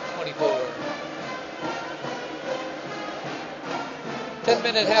Range 24.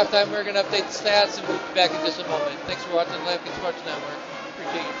 10-minute halftime. We're going to update the stats and we'll be back in just a moment. Thanks for watching the Lambkin Sports Network.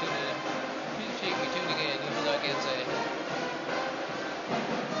 Appreciate you tuning in. Appreciate you tuning in, even though I can't say it.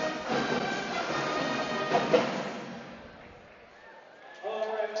 All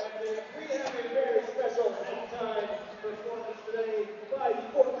right, we have a very special halftime performance today by the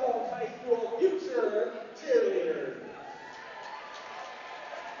Fort Collins High School future cheerleaders.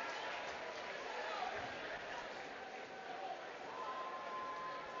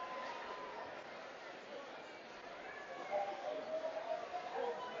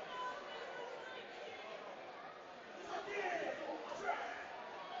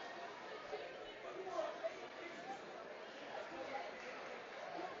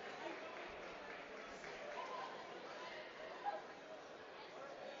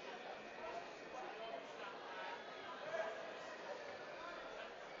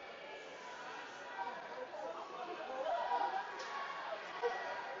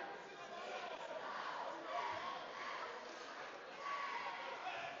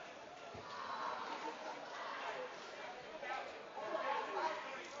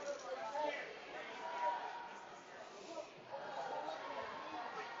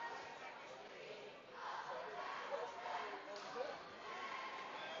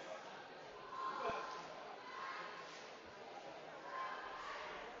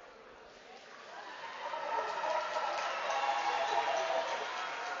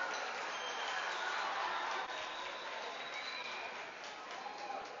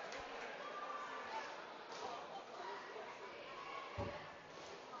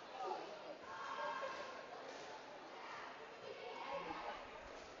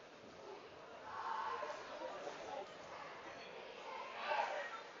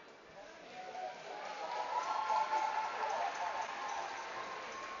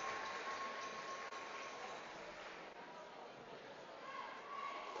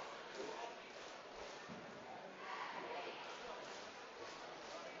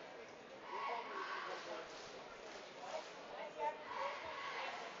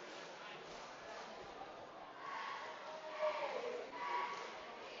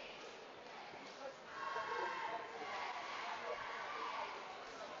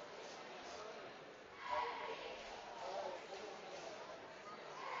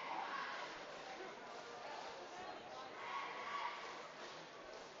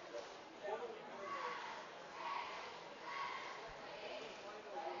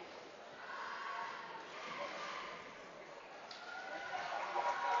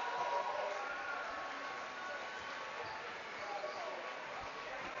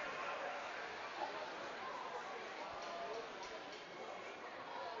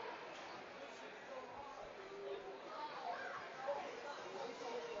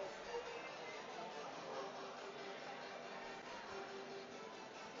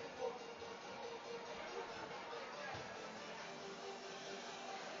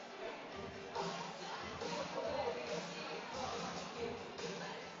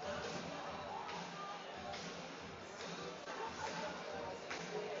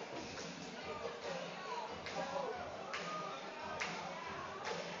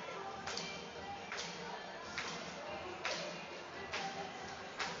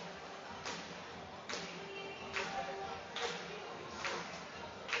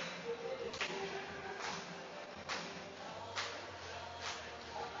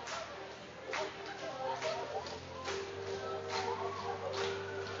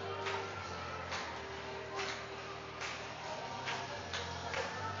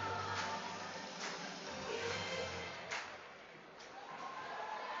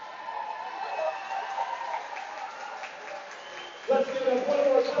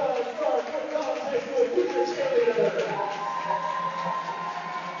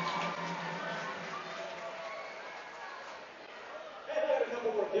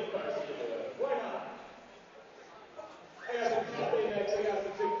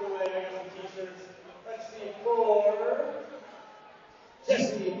 for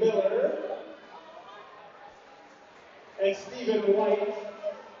Jesse Miller and Stephen White.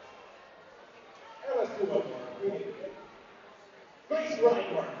 And let's do one more. Grace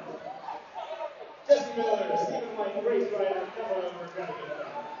Ryder. Jesse Miller, Stephen White, Grace Ryder, come on over, gotta get done.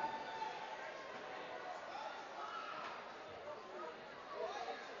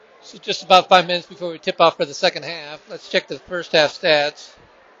 So just about 5 minutes before we tip off for the second half. Let's check the first half stats.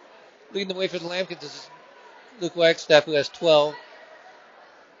 Leading the way for the Lambkins is Luke Wagstaff, who has 12.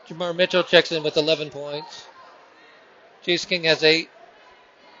 Jamar Mitchell checks in with 11 points. Chase King has 8.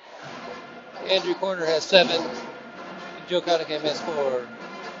 Andrew Corner has 7. And Joe Cunningham has 4.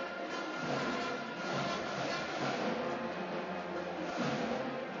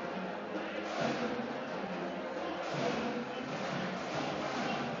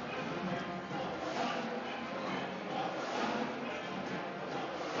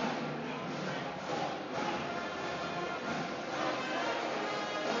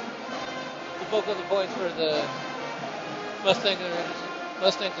 The bulk of the points for the Mustangs are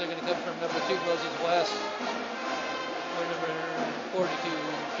going to come from number 2, Moses West, or number 42,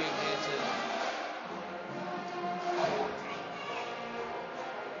 James Hansen.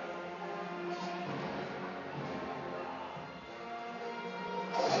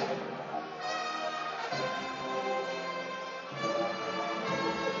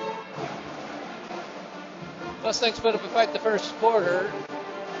 Mustangs put up a fight the first quarter,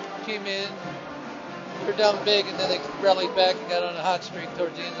 came in, they're down big, and then they rallied back and got on a hot streak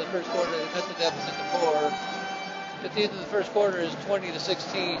towards the end of the first quarter. They cut the deficit to 4. At the end of the first quarter is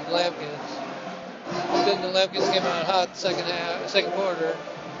 20-16 Lambkins. Then the Lambkins came out hot second quarter.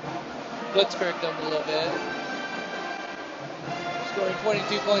 Blitzkrieged them a little bit. Scoring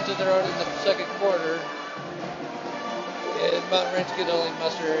 22 points of their own in the second quarter. And Mountain Range could only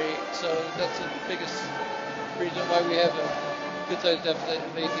muster 8. So that's the biggest reason why we have a good-sized deficit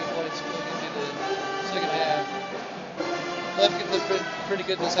of 18 points going into the second half. Lambkins have been pretty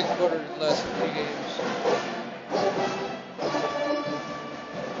good in the second quarter in the last 3 games.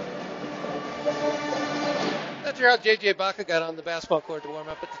 Not sure how J.J. Baca got on the basketball court to warm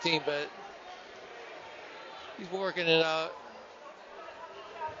up with the team, but he's working it out.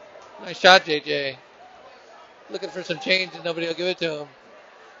 Nice shot, J.J. Looking for some change and nobody will give it to him.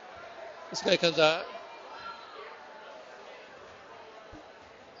 This guy comes out.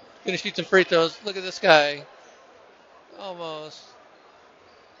 Gonna shoot some free throws. Look at this guy. Almost.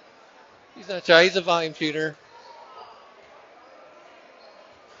 He's not shy. He's a volume shooter.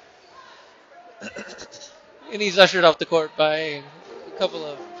 And he's ushered off the court by a couple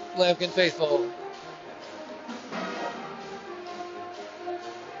of Lambkin faithful.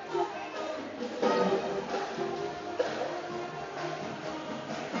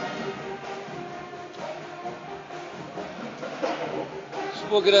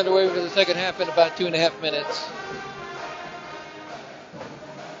 We'll get underway for the second half in about 2.5 minutes.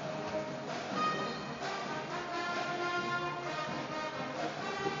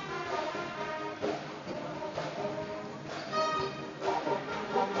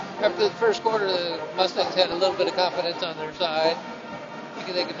 After the first quarter, the Mustangs had a little bit of confidence on their side,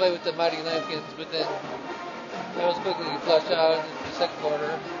 thinking they could play with the mighty Lambkins, but then that was quickly flushed out in the second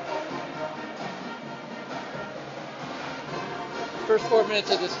quarter. First 4 minutes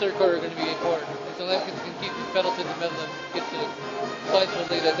of this third quarter are going to be important. If the Lambkins can keep the pedal to the metal and get to the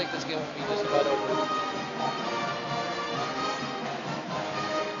slides lead, I think this game will be just about over.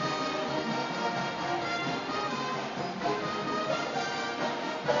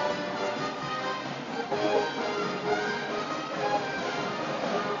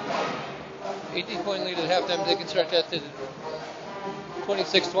 Point lead at halftime. They can start that to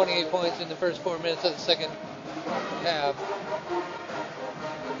 26-28 points in the first 4 minutes of the second half.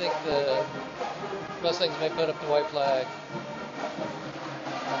 I think the Mustangs may put up the white flag.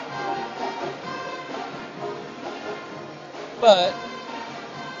 But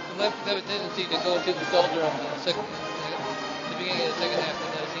the Lambkins have a tendency to go into the doldrums in the beginning of the second half and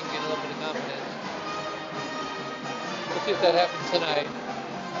let a team get a little bit of confidence. We'll see if that happens tonight.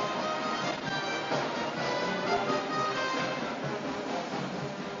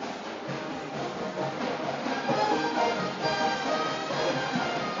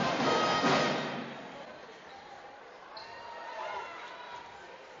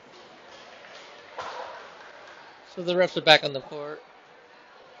 So the refs are back on the court.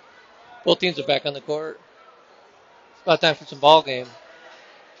 Both teams are back on the court. It's about time for some ball game.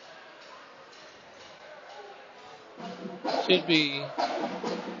 Should be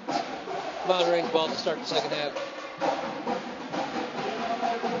Mountain Range ball to start the second half.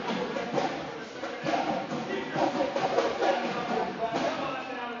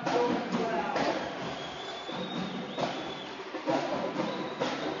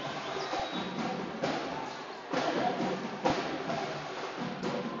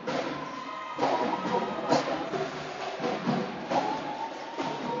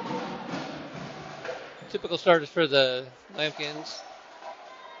 Typical starters for the Lambkins.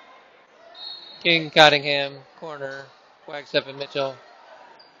 King, Cottingham, corner, Wagstaff, and Mitchell.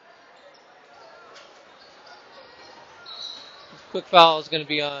 Quick foul is going to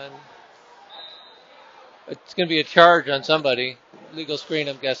be on. It's going to be a charge on somebody. Legal screen,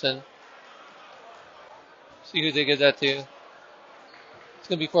 I'm guessing. See who they give that to. It's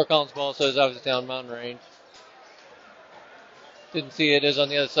going to be Fort Collins ball, so it's obviously down Mountain Range. Didn't see it. It is on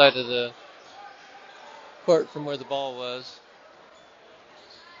the other side of the court from where the ball was.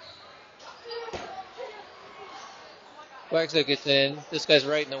 Wagstaff gets in. This guy's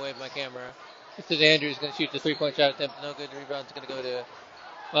right in the way of my camera. Gets to Andrews, going to shoot the three-point shot attempt. No good. Rebound's going to go to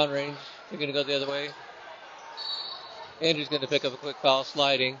Mountain Range. They're going to go the other way. Andrews going to pick up a quick foul,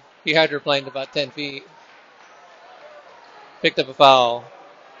 sliding. He hydroplaned about 10 feet. Picked up a foul.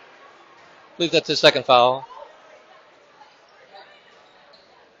 I believe that's his second foul.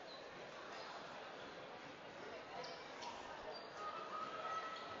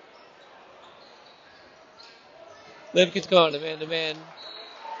 Lambkin's going to man-to-man.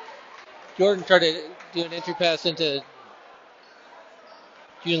 Jordan tried to do an entry pass into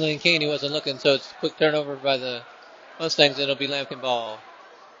Julian Kane. He wasn't looking, so it's a quick turnover by the Mustangs. It'll be Lambkin ball.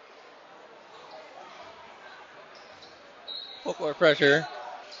 Full court pressure.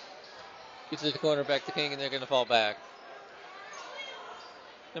 Gets to the corner, back to King, and they're going to fall back.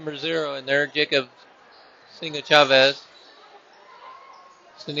 Number 0 in there, Jacob Singa Chavez.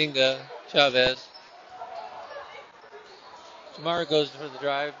 Seninga Chavez. Jamar goes for the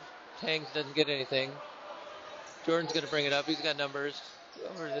drive. Tangs doesn't get anything. Jordan's going to bring it up. He's got numbers.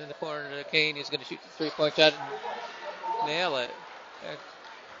 Over in the corner to Kane. He's going to shoot the three-point shot and nail it.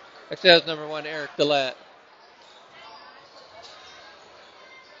 Actually, that was number 1, Eric Dillette.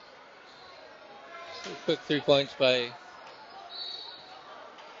 Quick 3 points by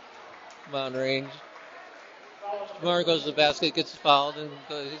Mountain Range. Jamar goes to the basket, gets fouled, and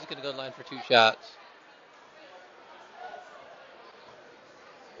he's going to go to the line for 2 shots.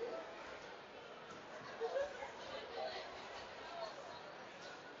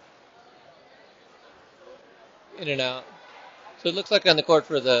 In and out. So it looks like on the court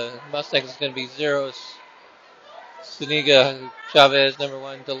for the Mustangs it's going to be 0, Suniga Chavez, number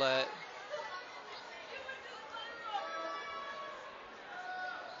 1, Dillette.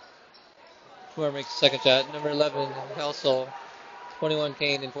 Jamar makes the second shot. Number 11, Helsel. 21,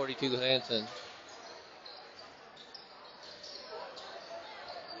 Kane, and 42, Hansen.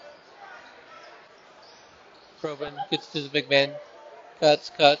 Probin gets to the big man.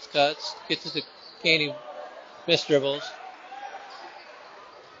 Cuts. Gets to the Kane. He missed dribbles.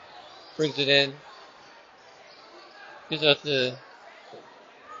 Brings it in. Gives out the...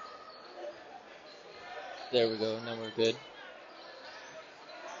 There we go. Now we're good.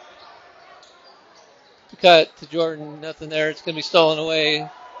 The cut to Jordan. Nothing there. It's going to be stolen away.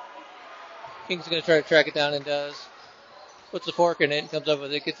 King's going to try to track it down and does. Puts the fork in it and comes up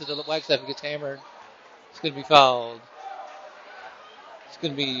with it. Gets to the Wagstaff and gets hammered. It's going to be fouled. It's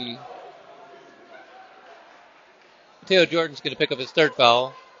going to be... Mateo Jordan's going to pick up his 3rd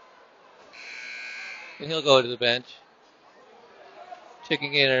foul. And he'll go to the bench.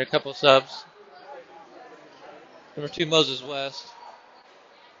 Checking in are a couple subs. Number 2, Moses West.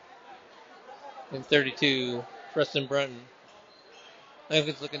 And 32, Preston Brunton.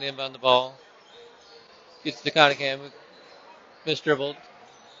 Lambkin's looking to inbound the ball. Gets to Cottingham. Missed dribbled.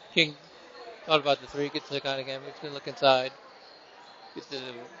 King thought about the 3. Gets to Cottingham. He's going to look inside. Gets to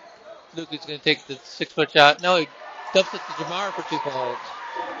Luke. He's going to take the 6-foot shot. No, he dumps it to Jamar for 2 points.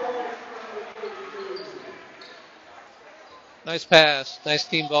 Nice pass. Nice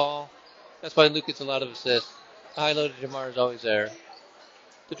team ball. That's why Luke gets a lot of assists. The high low to Jamar is always there.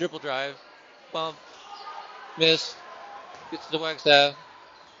 The dribble drive. Bump. Miss. Gets to the Wagstaff.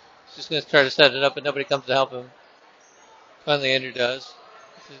 He's just going to try to set it up, but nobody comes to help him. Finally, Andrew does.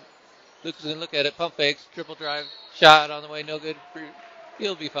 Luke's going to look at it. Pump fakes. Triple drive. Shot on the way. No good.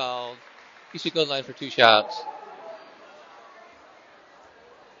 He'll be fouled. He should go to the line for 2 shots.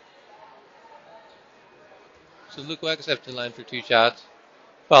 So Luke Wagstaff to the line for 2 shots.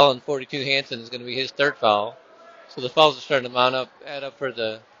 Foul on 42, Hansen is going to be his 3rd foul. So the fouls are starting to add up for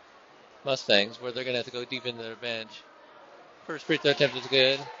the Mustangs, where they're going to have to go deep into their bench. First free throw attempt is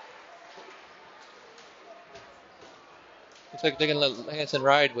good. Looks like they're going to let Hansen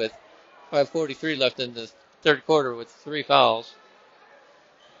ride with 5:43 left in the 3rd quarter with 3 fouls.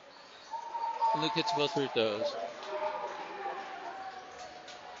 And Luke hits both free throws.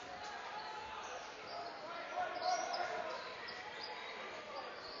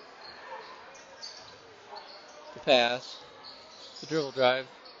 The pass. The dribble drive.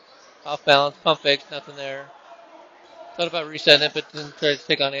 Off balance, pump fake, nothing there. Thought about resetting it, but then tried to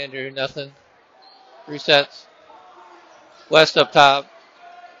take on Andrew, nothing. Resets. West up top.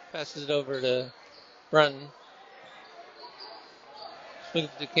 Passes it over to Brunton. Swings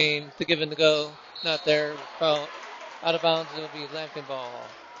to Kane to give him the go. Not there. Foul. Out of bounds. It'll be Lambkin ball.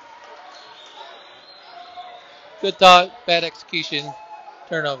 Good thought. Bad execution.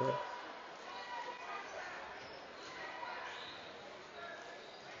 Turnover.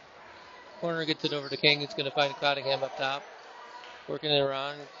 Corner gets it over to King. He's going to find Cottingham up top. Working it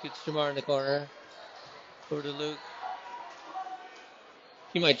around. Gets Jamar in the corner. Over to Luke.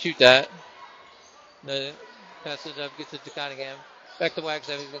 He might shoot that. No, passes it up. Gets it to Cottingham. Back to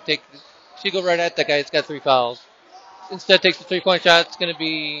Wagstaff. He's going to take. She go right at that guy. He's got 3 fouls. Instead takes the 3-point shot. It's going to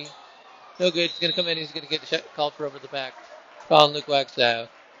be no good. He's going to come in. He's going to get the shot called for over the back. Foul on Luke Wagstaff.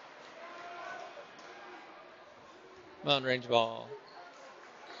 Mountain Range ball.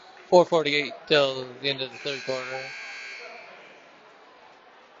 4:48 till the end of the third quarter.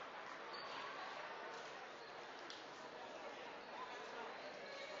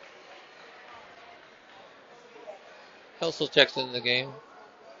 Helsel checks into the game.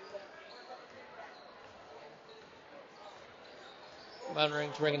 Mountain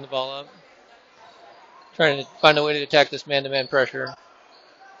Range bringing the ball up. Trying to find a way to attack this man-to-man pressure.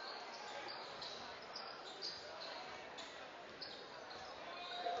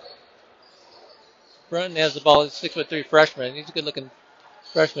 Brunton has the ball. He's 6'3" freshman. He's a good-looking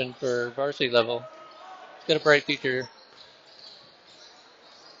freshman for varsity level. He's got a bright future.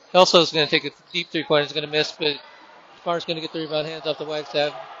 Helsel's going to take a deep 3-pointer. He's going to miss, but Smart's going to get the rebound. Hands off the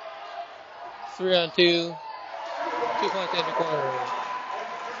Wagstaff. 3-on-2. 2 points in the corner.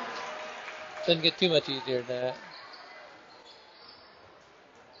 Doesn't get too much easier than that.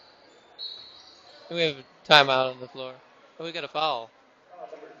 And we have a timeout on the floor. Oh, we got a foul.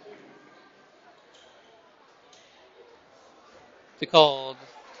 They called.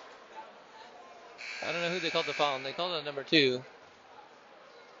 I don't know who they called the foul on. They called it on number 2.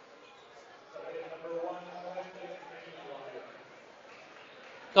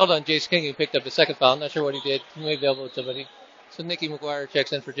 Called on Jace King, who picked up the second foul. I'm not sure what he did. He may be elbowed somebody. So Nicky McGuire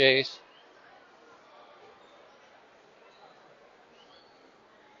checks in for Jace.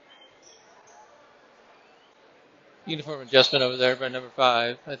 Uniform adjustment over there by number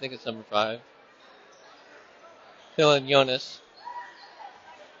 5. I think it's number 5. Hill and Jonas.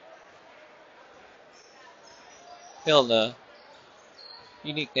 Hilna.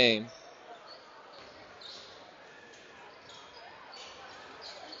 Unique name.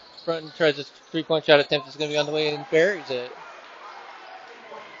 Brunton tries a 3-point shot attempt. It's going to be on the way and buries it.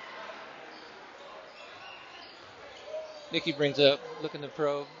 Nicky brings it up, looking to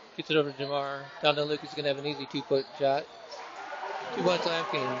probe. Gets it over to Jamar. Down to Luke. He's going to have an easy 2-foot shot. 2 points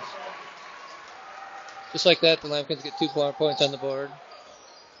Lambkins. Just like that, the Lambkins get 2 points on the board.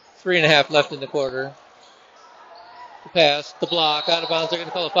 3.5 left in the quarter. The pass, the block, out of bounds. They're going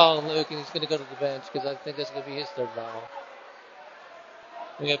to call a foul on Luke, and he's going to go to the bench because I think that's going to be his 3rd foul.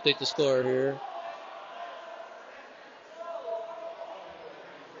 Let me update the score here.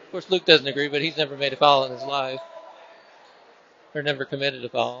 Of course, Luke doesn't agree, but he's never made a foul in his life. Or never committed a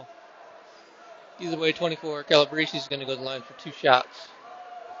foul. Either way, 24. Calabresi's going to go to the line for 2 shots.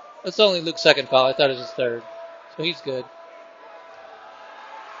 That's only Luke's 2nd foul. I thought it was his 3rd. So he's good.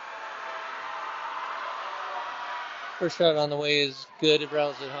 First shot on the way is good. It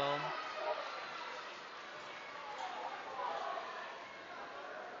rattles it home.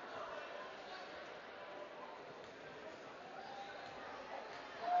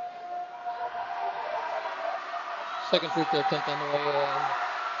 Second free throw attempt on the way in.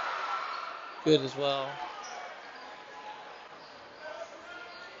 Good as well.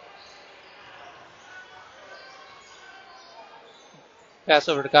 Pass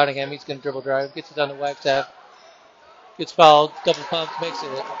over to Cottingham. He's going to dribble drive. Gets it down to Wagstaff. Gets fouled. Double pump. Makes it.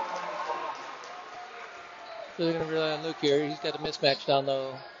 So they're going to rely on Luke here. He's got a mismatch down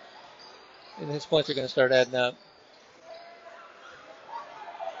low. And his points are going to start adding up.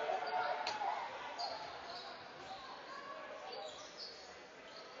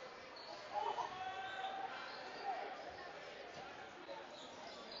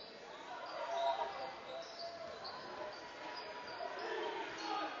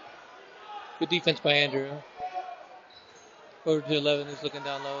 Good defense by Andrew. Over to 11, who's looking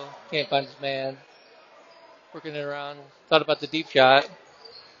down low. Can't find his man. Working it around. Thought about the deep shot.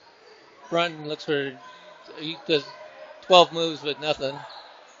 Brunton looks for, he does 12 moves, but nothing.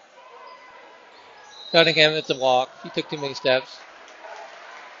 Cottingham, it's a walk. He took too many steps.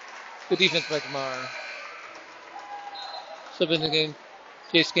 Good defense by Jamar. Sub in the game.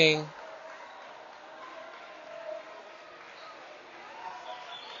 Chase King.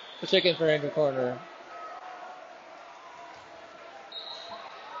 The chicken for Andrew Corner.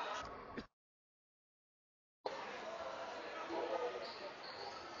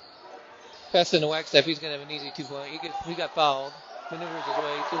 Pass into Wagstaff. He's going to have an easy 2-point. He got fouled. Maneuvers his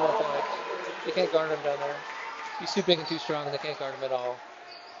way. 2 more points. They can't guard him down there. He's too big and too strong, and they can't guard him at all.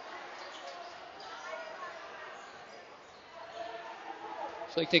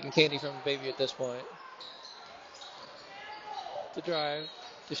 It's like taking candy from a baby at this point. The drive,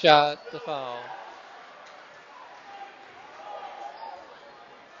 the shot, the foul.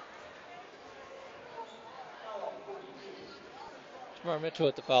 Jamar Mitchell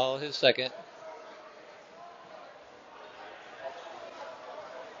with the foul, his second.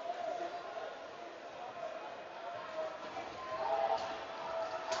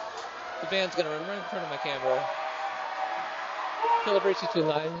 The band's going to run right in front of my camera. Celebrates to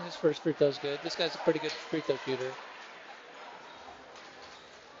line. His first free throw's good. This guy's a pretty good free throw shooter.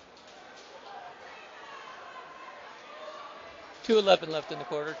 2:11 left in the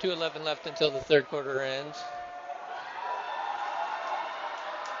quarter. 2:11 left until the third quarter ends.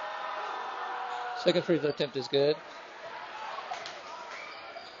 Second free throw attempt is good.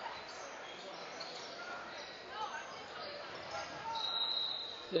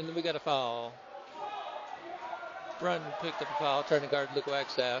 Then we got a foul. Brun picked up a foul, trying to guard Luke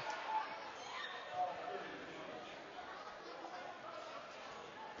Wagstaff.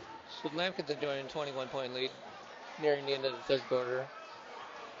 So Lambkin's enjoying a 21-point lead, nearing the end of the third quarter.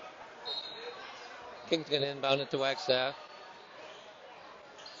 King's going to inbound it to Wagstaff.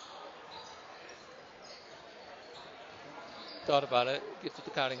 Thought about it. Gets it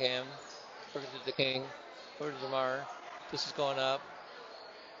to Cottingham. Works it to King. Over to Jamar. This is going up.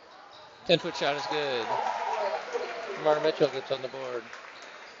 10-foot shot is good. Jamar Mitchell gets on the board.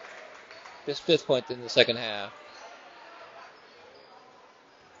 His 5th point in the second half.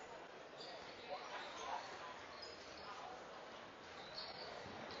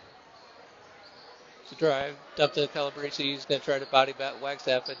 It's a drive. Dump to Calabrese. He's going to try to body bat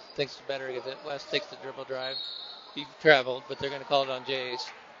Wagstaff, but thinks it's better against it. West takes the dribble drive. He traveled, but they're going to call it on Jace.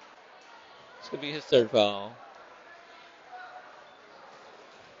 It's going to be his 3rd foul.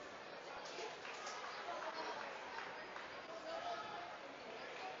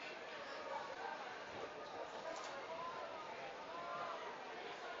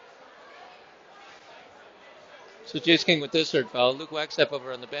 So Jace King with this 3rd foul. Luke Wagstaff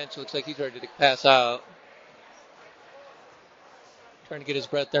over on the bench. Looks like he's ready to pass out. Trying to get his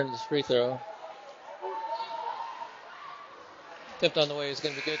breath there in this free throw. Attempt on the way is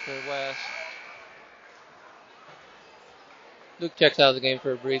going to be good for West. Luke checks out of the game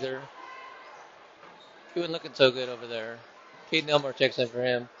for a breather. He wasn't looking so good over there. Caden Elmore checks in for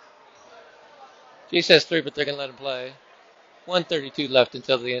him. Jace has 3, but they're going to let him play. 1:32 left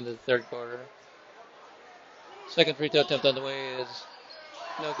until the end of the third quarter. Second free throw attempt on the way is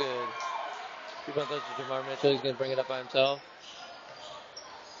no good. Rebound goes to Jamar Mitchell. He's going to bring it up by himself.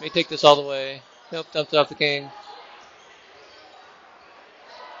 May take this all the way. Nope, dumps it off the King.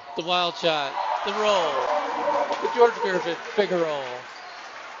 The wild shot. The roll. The George Griffith figure roll.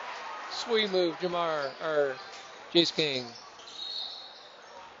 Sweet move, Jace King.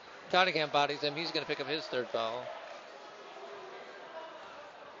 Cottingham bodies him. He's going to pick up his 3rd foul.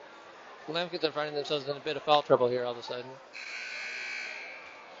 The Lambkins are finding themselves in a bit of foul trouble here all of a sudden.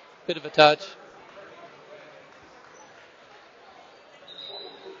 Bit of a touch.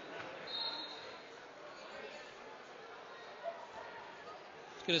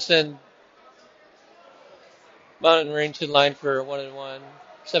 It's going to send Mountain Range to the line for a 1-and-1.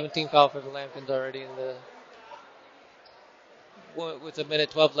 17 foul for the Lambkins already with a minute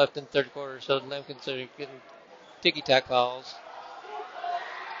 12 left in the third quarter. So the Lambkins are getting ticky-tack fouls.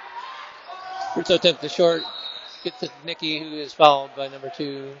 Free throw attempt to short. Gets to Nicky, who is fouled by number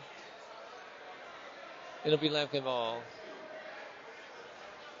 2. It'll be Lambkin ball.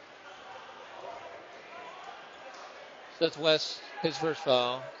 So that's West, his first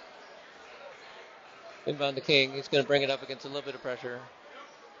foul. Inbound to King. He's going to bring it up against a little bit of pressure.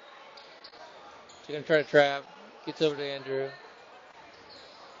 He's going to try to trap. Gets over to Andrew.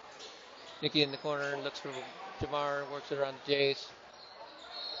 Nicky in the corner. Looks for Jamar. Works it around to Jace.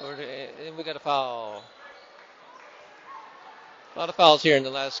 And we got a foul. A lot of fouls here in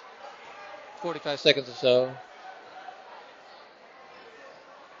the last 45 seconds or so.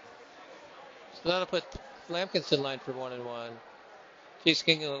 So that'll put Lambkins in line for 1-and-1. Chase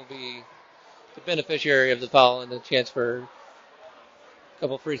King will be the beneficiary of the foul and the chance for a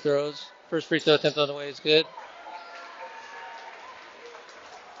couple free throws. First free throw attempt on the way is good.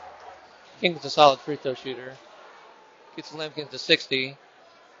 King's a solid free throw shooter. Gets Lambkin to 60.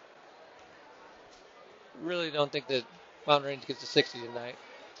 Really don't think that Mountain Range gets to 60 tonight.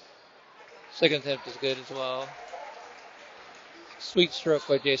 Second attempt is good as well. Sweet stroke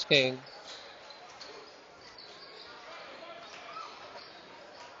by Jace King.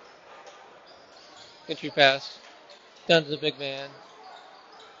 Entry pass. Down to the big man.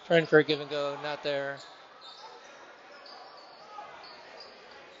 Trying for a give and go. Not there.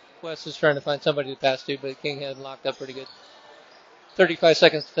 West is trying to find somebody to pass to, but King had him locked up pretty good. 35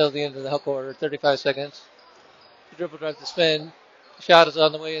 seconds till the end of the hell quarter. 35 seconds. The dribble drive to spin. The shot is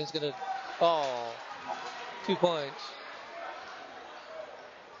on the way and it's going to fall. 2 points.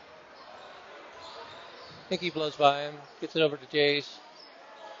 Hickey blows by him. Gets it over to Jace.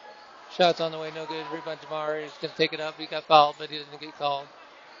 Shot's on the way, no good. Rebound Jamar. He's going to take it up. He got fouled, but he doesn't get called.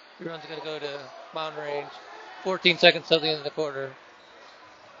 Rebound's going to go to Mountain Range. 14 seconds till the end of the quarter.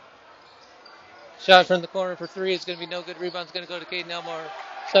 Shot from the corner for three. It's going to be no good. Rebound's going to go to Caden Elmore.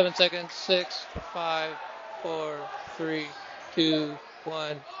 7 seconds. 6, 5, 4, 3, 2,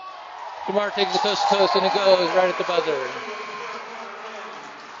 1. Jamar takes the coast to coast, and it goes right at the buzzer.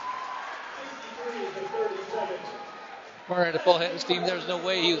 Jamar had a full head of steam. There was no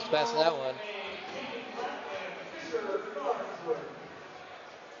way he was passing that one.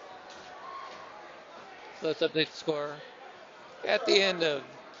 So let's update the score. At the end of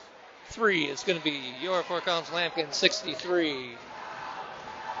 3, it's going to be your Fort Collins Lambkins 63.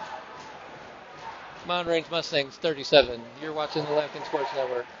 Mountain Range Mustangs 37. You're watching the Lambkin Sports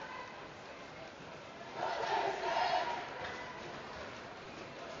Network.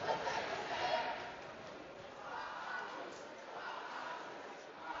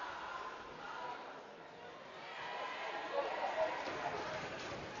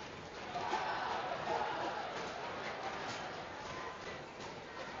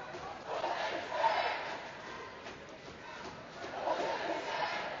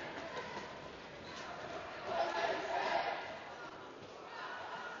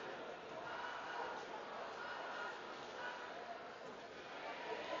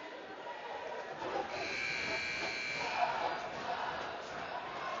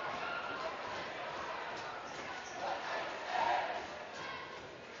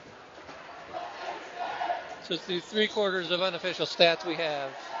 So it's the 3 quarters of unofficial stats we have.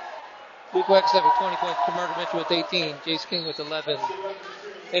 Luke Wexler with 20 points, Martin Mitchell with 18, Jace King with 11,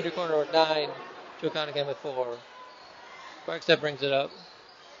 Andrew Corner with 9, Joe Cunningham with 4. Wexler brings it up.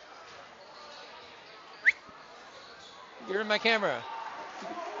 You're in my camera.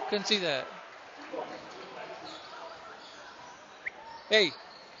 Couldn't see that. Hey.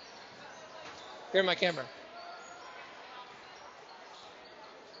 You're in my camera.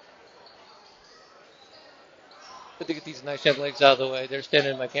 Good to get these nice young legs out of the way. They're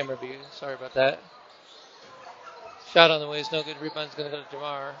standing in my camera view. Sorry about that. Shot on the way is no good. Rebound's going to go to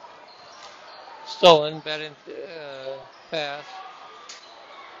Jamar. Stolen. Bad pass.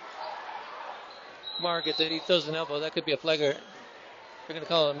 Jamar gets it. He throws an elbow. That could be a flagger. They're going to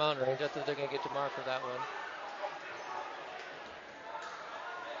call it a Mountain Range. I think they're going to get Jamar for that one.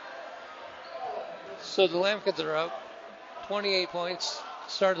 So the Lambkins are up. 28 points.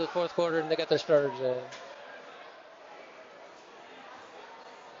 Start of the 4th quarter, and they got their starters in.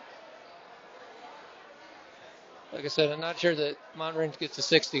 Like I said, I'm not sure that Mountain Range gets to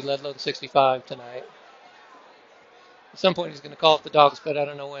 60, let alone 65 tonight. At some point he's going to call up the dogs, but I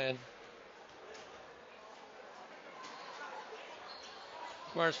don't know when.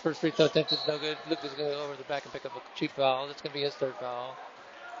 Jamar's first free throw attempt is no good. Luke is going to go over the back and pick up a cheap foul. That's going to be his 3rd foul.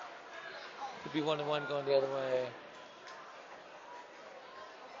 Could be 1-1 going the other way.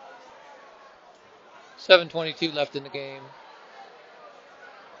 7:22 left in the game.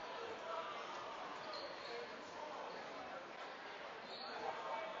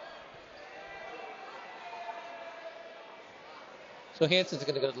 So Hanson's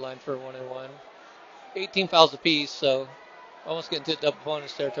going to go to the line for a 1-1. 18 fouls apiece, so almost getting to double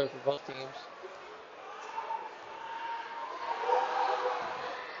bonus territory for both teams.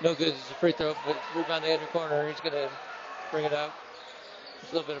 No good. It's a free throw, but rebound to Andrew Corner. He's going to bring it up.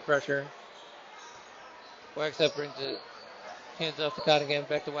 Just a little bit of pressure. Wagstaff brings it. Hands off to Cottingham.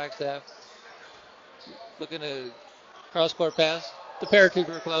 Back to Wagstaff. Looking to cross-court pass. The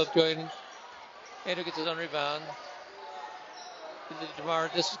paratrooper club joining. Andrew gets his own rebound.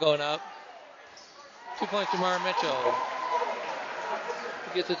 Jamar, this is going up. 2 points, Jamar Mitchell.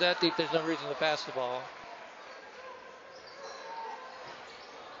 He gets it that deep, there's no reason to pass the ball.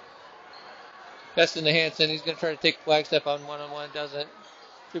 Pass into Hanson. He's going to try to take Wagstaff on one-on-one. Doesn't.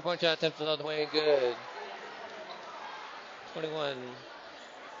 3-point shot attempt is on the way. Good. 21.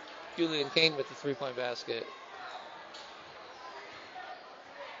 Julian Kane with the 3-point basket.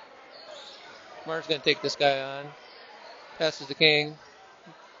 Mark's going to take this guy on. Passes to King.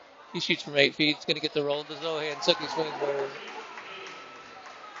 He shoots from 8 feet. He's going to get the roll to Zohan. Suki swing forward.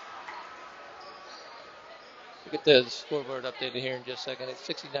 We'll get the scoreboard updated here in just a second. It's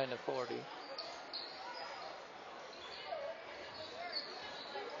 69-40.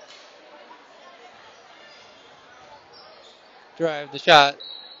 Drive, the shot,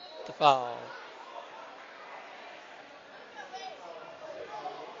 the foul.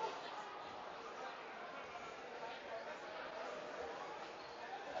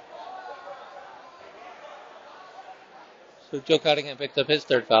 So Joe Cottingham picked up his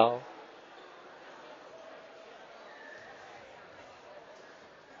third foul.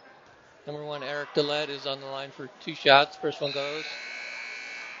 Number 1, Eric Dillette is on the line for 2 shots. First one goes.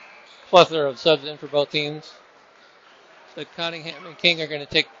 Plethora of subs in for both teams. So Cottingham and King are going to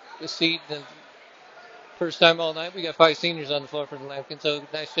take the seat. And first time all night, we got 5 seniors on the floor for the Lambkins. So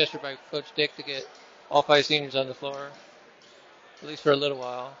nice gesture by Coach Dick to get all 5 seniors on the floor, at least for a little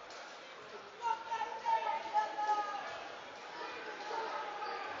while.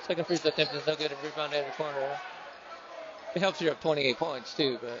 Second free throw attempt is no good. And rebound in the corner. It helps you up 28 points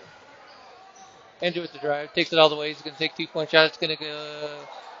too, but Andrew with the drive, takes it all the way. He's going to take 2-point shot. It's going to go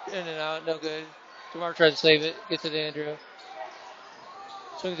in and out, no good. Jamar tries to save it, gets it to Andrew.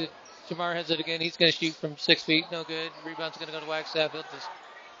 Swings it. Jamar has it again. He's going to shoot from 6 feet, no good. Rebound's going to go to Wagstaff. He'll just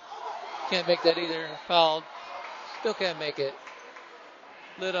can't make that either. Fouled. Still can't make it.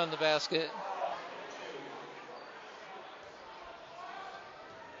 Lid on the basket.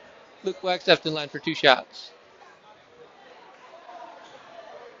 Luke Wagstaff in line for 2 shots.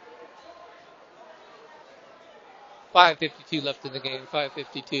 .552 left in the game.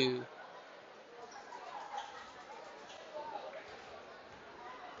 5:52.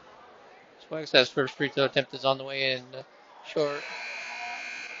 Wagstaff's first free throw attempt is on the way in. Short.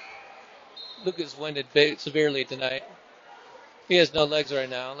 Luke is winded severely tonight. He has no legs right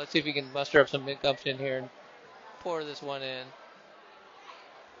now. Let's see if he can muster up some gumption here and pour this one in.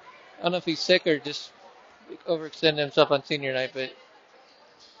 I don't know if he's sick or just overextending himself on senior night, but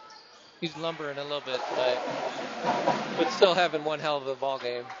he's lumbering a little bit tonight. But still having one hell of a ball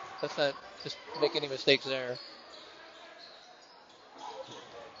game. Let's not just make any mistakes there.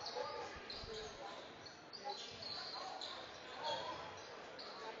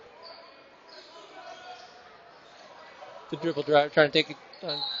 The dribble drive, trying to take it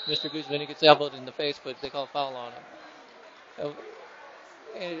on Mr. Guzman. He gets elbowed in the face, but they call a foul on him.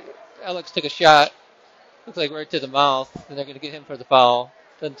 And Alex took a shot, looks like right to the mouth, and they're going to get him for the foul.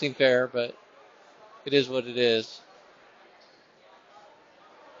 Doesn't seem fair, but it is what it is.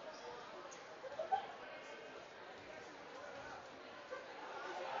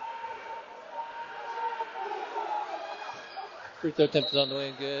 Free throw attempt is on the way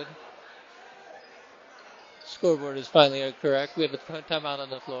and good. Scoreboard is finally correct. We have a timeout on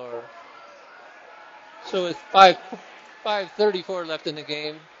the floor. So with 5:34 left in the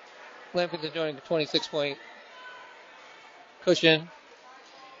game, Lambkins enjoying a 26-point cushion.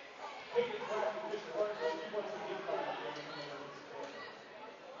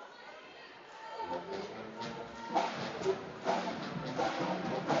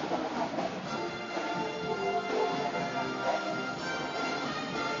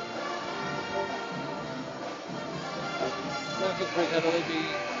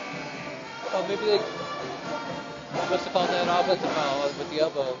 Maybe they must have called that offensive foul with the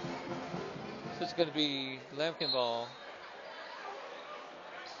elbow. So it's going to be Lambkin ball.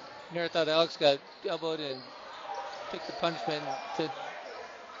 Never thought Alex got elbowed and took the punishment to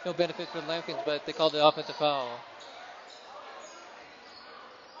no benefit for the Lambkins, but they called the offensive foul.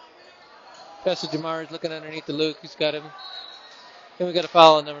 Pass to Jamar is looking underneath the Luke. He's got him. Then we got a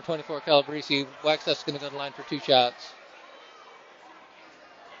foul on number 24, Calabrese. Wagstaff's going to go to the line for 2 shots.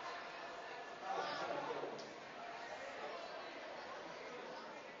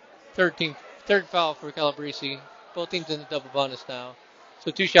 Third foul for Calabrese. Both teams in the double bonus now.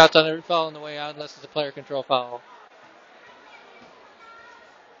 So 2 shots on every foul on the way out unless it's a player control foul.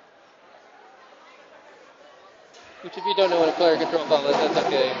 Which if you don't know what a player control foul is, that's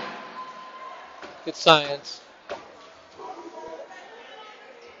okay. It's science.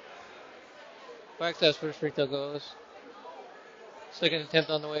 Wagstaff's first free throw goes. Second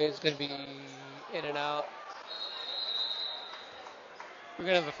attempt on the way is going to be in and out. We're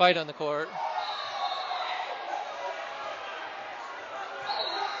going to have a fight on the court.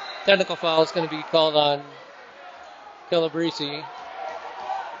 Technical foul is going to be called on Calabrese. See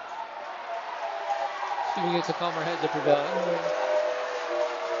if we get some calmer heads up your belt.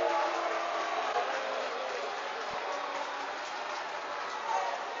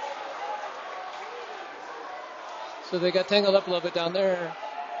 So they got tangled up a little bit down there.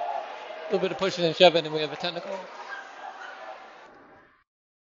 A little bit of pushing and shoving, and we have a technical.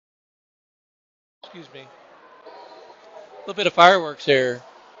 Excuse me. A little bit of fireworks here.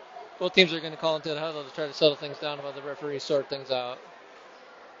 Both teams are going to call into the huddle to try to settle things down while the referees sort things out.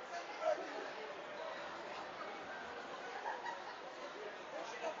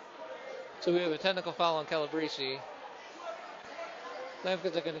 So we have a technical foul on Calabrese.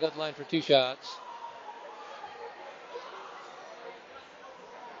 Lambkins are going to go to the line for 2 shots.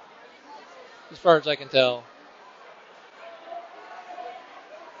 As far as I can tell.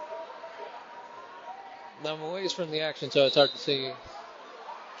 Now I'm away from the action, so it's hard to see. I'm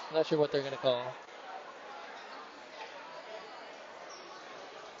not sure what they're going to call.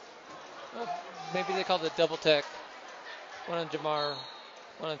 Well, maybe they called it double tech. One on Jamar,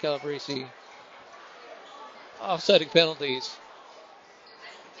 one on Calabrese. Offsetting penalties.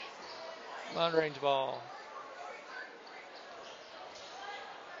 Non-range ball.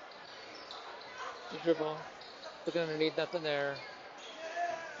 The dribble. Looking underneath, nothing there.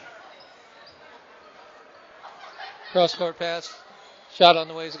 Cross-court pass. Shot on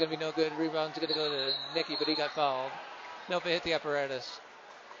the way is going to be no good. Rebound's going to go to Nicky, but he got fouled. Nope, it hit the apparatus.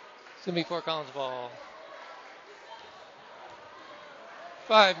 It's going to be Fort Collins ball.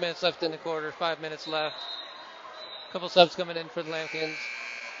 5 minutes left in the quarter. 5 minutes left. Couple subs coming in for the Lambkins.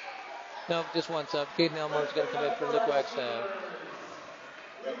 Nope, just one sub. Caden Elmore's going to come in for Luke Wagstaff.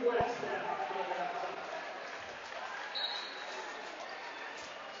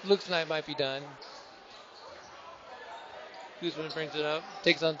 Looks like it might be done. Guzman brings it up.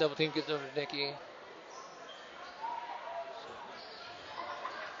 Takes on double team. Gives over to Nicky.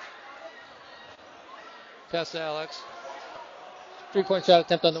 Pass to Alex. 3-point shot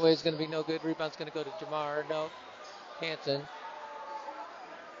attempt on the way is going to be no good. Rebound's going to go to Jamar. Nope. Hanson.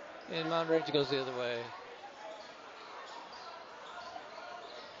 And Mount Range goes the other way.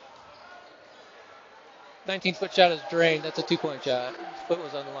 "19-foot shot is drained. That's a 2-point shot. His foot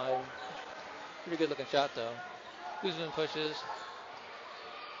was on the line. Pretty good looking shot though. Guzman pushes.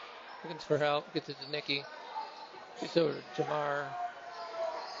 Looking for help. Gets it to Nicky. Gets over to Jamar.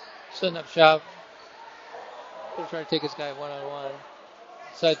 Setting up shot. He'll try to take his guy one-on-one.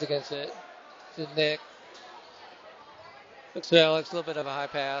 Sides against it. To Nick. Looks to Alex. A little bit of a high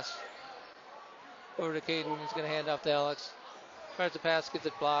pass. Over to Caden. He's going to hand off to Alex. Tries to pass. Gets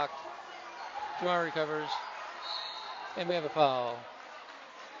it blocked. Jamar recovers. And we have a foul.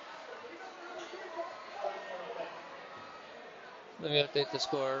 Let me update the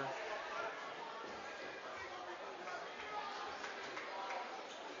score.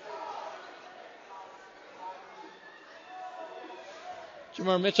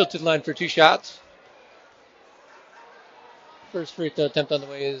 Jamar Mitchell to the line for 2 shots. First free throw attempt on the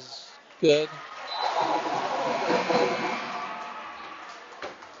way is good.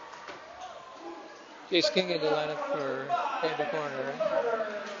 Jace King in the lineup for Andrew Corner.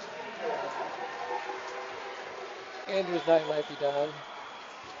 Andrew's night might be done.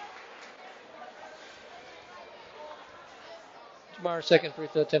 Jamar's second free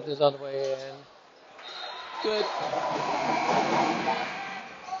throw attempt is on the way in. Good.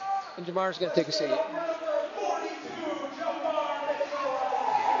 And Jamar's going to take a seat. So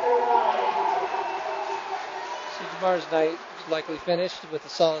Jamar's night is likely finished with a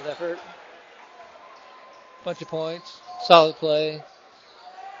solid effort. Bunch of points. Solid play.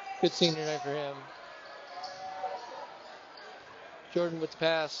 Good senior night for him. Jordan with the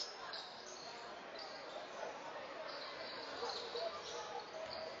pass.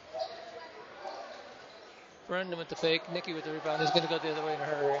 Brendan with the fake. Nicky with the rebound. He's going to go the other way in a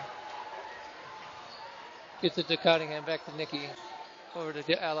hurry. Gets it to Cottingham. Back to Nicky. Over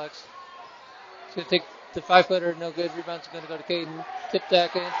to Alex. He's going to take the 5-footer. No good. Rebound's going to go to Caden. Tip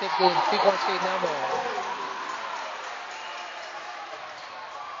back in. Tip in. 2 points Caden Elmore.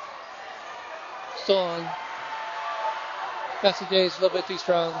 Stolen. Pass to Jay's a little bit too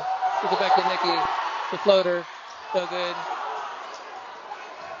strong. Gives it back to Nicky. The floater. No good.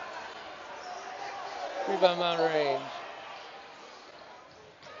 Rebound Mount Range.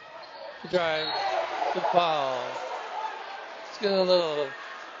 The drive. The foul. It's getting a little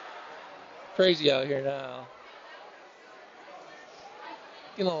crazy out here now.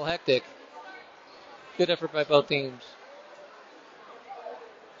 Getting a little hectic. Good effort by both teams.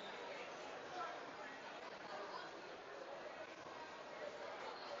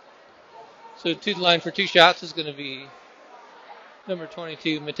 So to the line for 2 shots is going to be number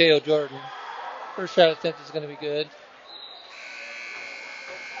 22, Mateo Jordan. First shot attempt is going to be good.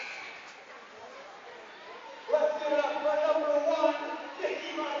 Let's give it up for number 1,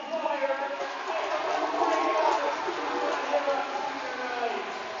 Nicky McGuire.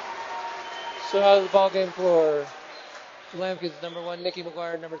 So out of the ball game for Lambkins, number 1, Nikki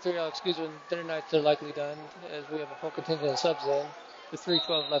McGuire, number 3, Alex Guzman. Their nights are likely done as we have a full contingent of subs in with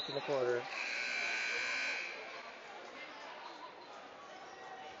 3:12 left in the quarter.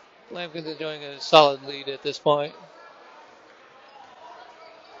 Lambkins enjoying a solid lead at this point.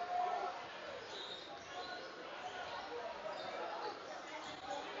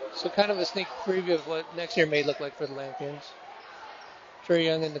 So kind of a sneak preview of what next year may look like for the Lambkins. Trey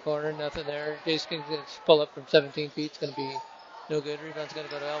Young in the corner, nothing there. Jace King's going to pull up from 17 feet. It's going to be no good. Rebound's going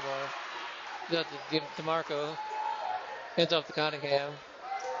to go to Elmore. He's out to give it to Marco. Hands off to Cottingham.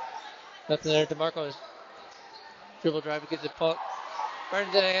 Nothing there. DeMarco's dribble drive. He gets it puck right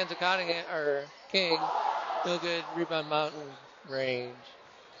into the hands of Cottingham or King. No good. Rebound Mountain Range.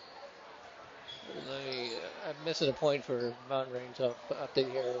 I'm missing a point for Mountain Range. I'll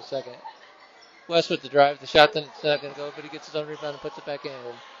update here in a second. West with the drive. The shot then it's not going to go, but he gets his own rebound and puts it back in.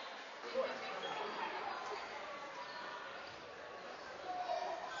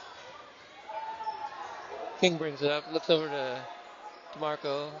 King brings it up. Looks over to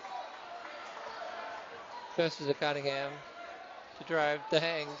DeMarco. Passes to Cottingham. To drive, to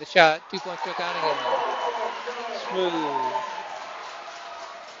hang, the shot. 2 points to Cottingham. Smooth.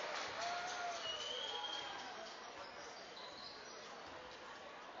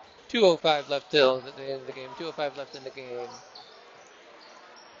 .205 left till at the end of the game. 2:05 left in the game.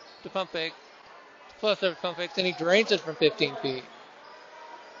 To pump fake. Plus over pump fakes, and he drains it from 15 feet.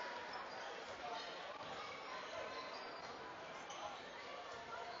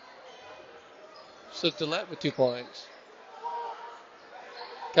 So Dillette with 2 points.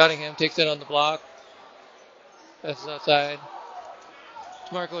 Cottingham takes it on the block. Passes outside.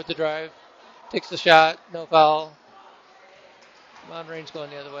 DeMarco with the drive. Takes the shot. No foul. Mountain Range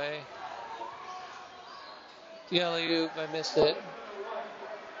going the other way. The alley-oop. I missed it.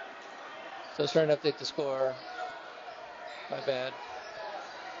 So I was trying to update the score. My bad.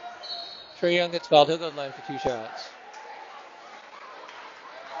 Trey Young gets fouled. He'll go to the line for 2 shots.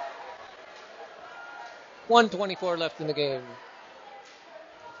 1:24 left in the game.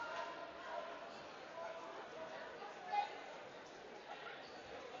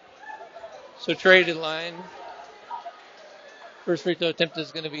 So Trey to the line. First free throw attempt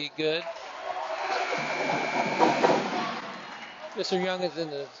is going to be good. Mr. Young is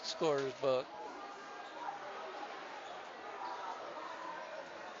in the scorer's book.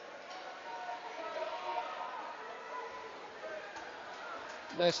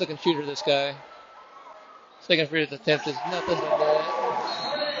 Nice looking shooter, this guy. Second free throw attempt is nothing but that.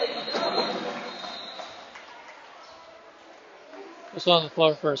 Whistle on the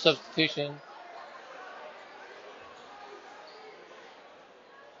floor for a substitution.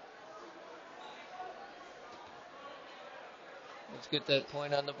 Let's get that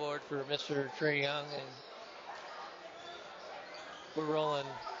point on the board for Mr. Trey Young, and we're rolling.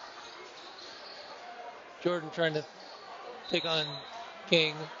 Jordan trying to take on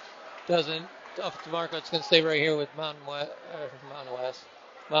King. Doesn't. Off to Marco. It's going to stay right here with Mountain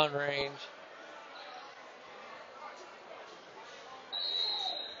Range.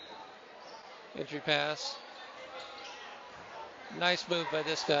 Entry pass. Nice move by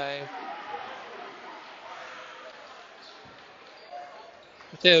this guy.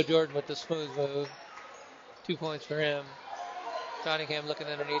 Mateo Jordan with the smooth move. 2 points for him. Cottingham looking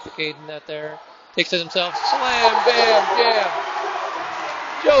underneath the Caden net there. Takes it himself. Slam, bam, jam.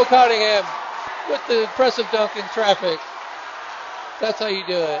 Joe Cottingham with the impressive dunk in traffic. That's how you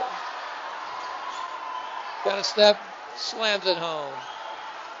do it. Got a step, slams it home.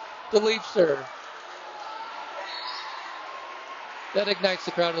 The leap serve. That ignites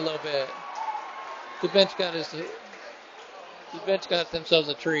the crowd a little bit. The bench got themselves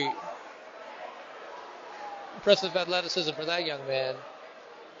a treat. Impressive athleticism for that young man.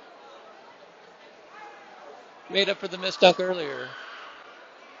 Made up for the missed dunk earlier.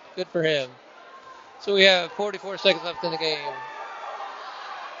 Good for him. So we have 44 seconds left in the game.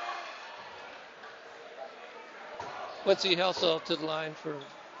 Quincy Helsel to the line for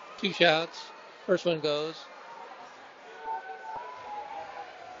 2 shots. First one goes.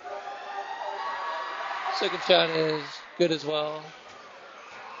 Second shot is good as well.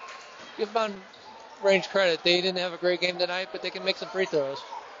 Give Mountain Range credit. They didn't have a great game tonight, but they can make some free throws.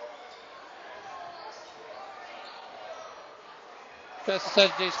 Pass aside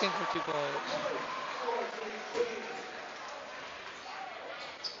to Jace King for 2 points.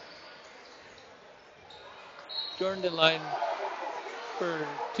 Jordan in line for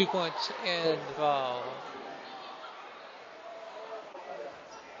 2 points and foul.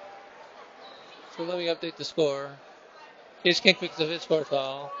 So let me update the score. Jace King picks up his 4th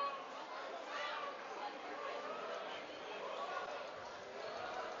foul.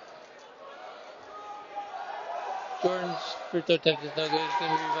 Free throw attempt is no good. It's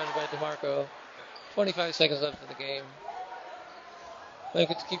going to be rebounded by DeMarco. 25 seconds left in the game.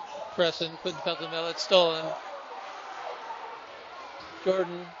 Lambkins keep pressing, putting the foul middle. It's stolen.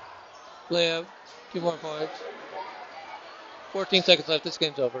 Jordan, layup, 2 more points. 14 seconds left. This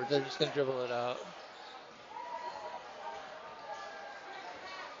game's over. They're just going to dribble it out.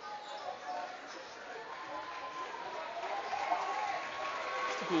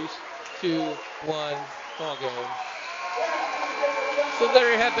 Boost, 2-1 ball game. So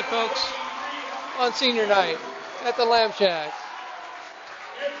there you have it, folks. On senior night at the Lamb Shack.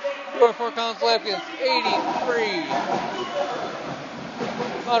 Your Fort Collins Lambkins 83.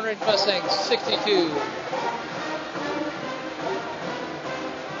 Range Mustangs 62.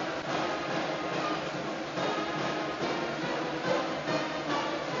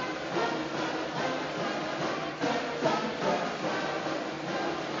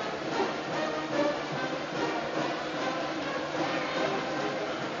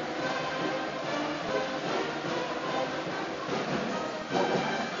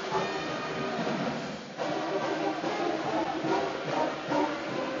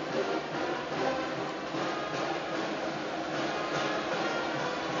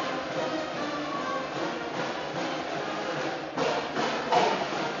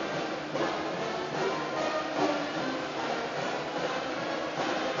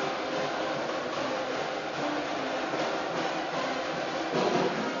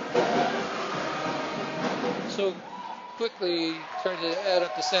 So quickly trying to add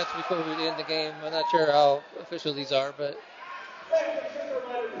up the stats before we end the game. I'm not sure how official these are, but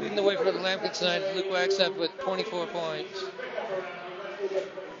leading the way for the Lambkins tonight, Luke Wagstaff with 24 points.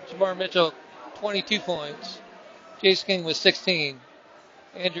 Jamar Mitchell, 22 points. Jace King with 16.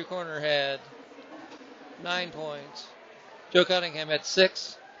 Andrew Corner had 9 points. Joe Cunningham had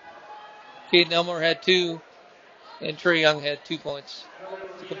 6. Caden Elmore had 2. And Trey Young had 2 points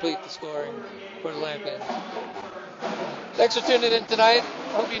to complete the scoring for the Lambkins. Thanks for tuning in tonight.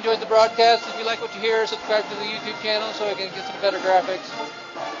 Hope you enjoyed the broadcast. If you like what you hear, subscribe to the YouTube channel so I can get some better graphics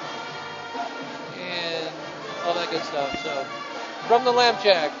and all that good stuff. So, from the Lamb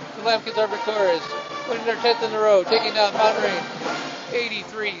Shack, the Lambkins are victorious, winning their 10th in a row, taking down Mountain Range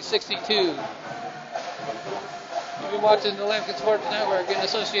 83-62. You've been watching the Lambkin Sports Network in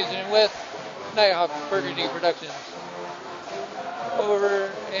association with Nighthawk Burgundy Productions. Over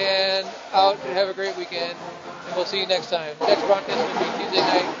and out, and have a great weekend. And we'll see you next time. Next broadcast will be Tuesday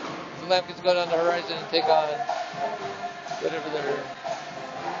night. The Lambkins go down the horizon and take on whatever their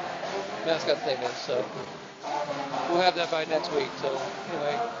mascot thing is. So we'll have that by next week. So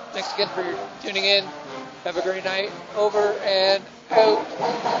anyway, thanks again for tuning in. Have a great night. Over and out.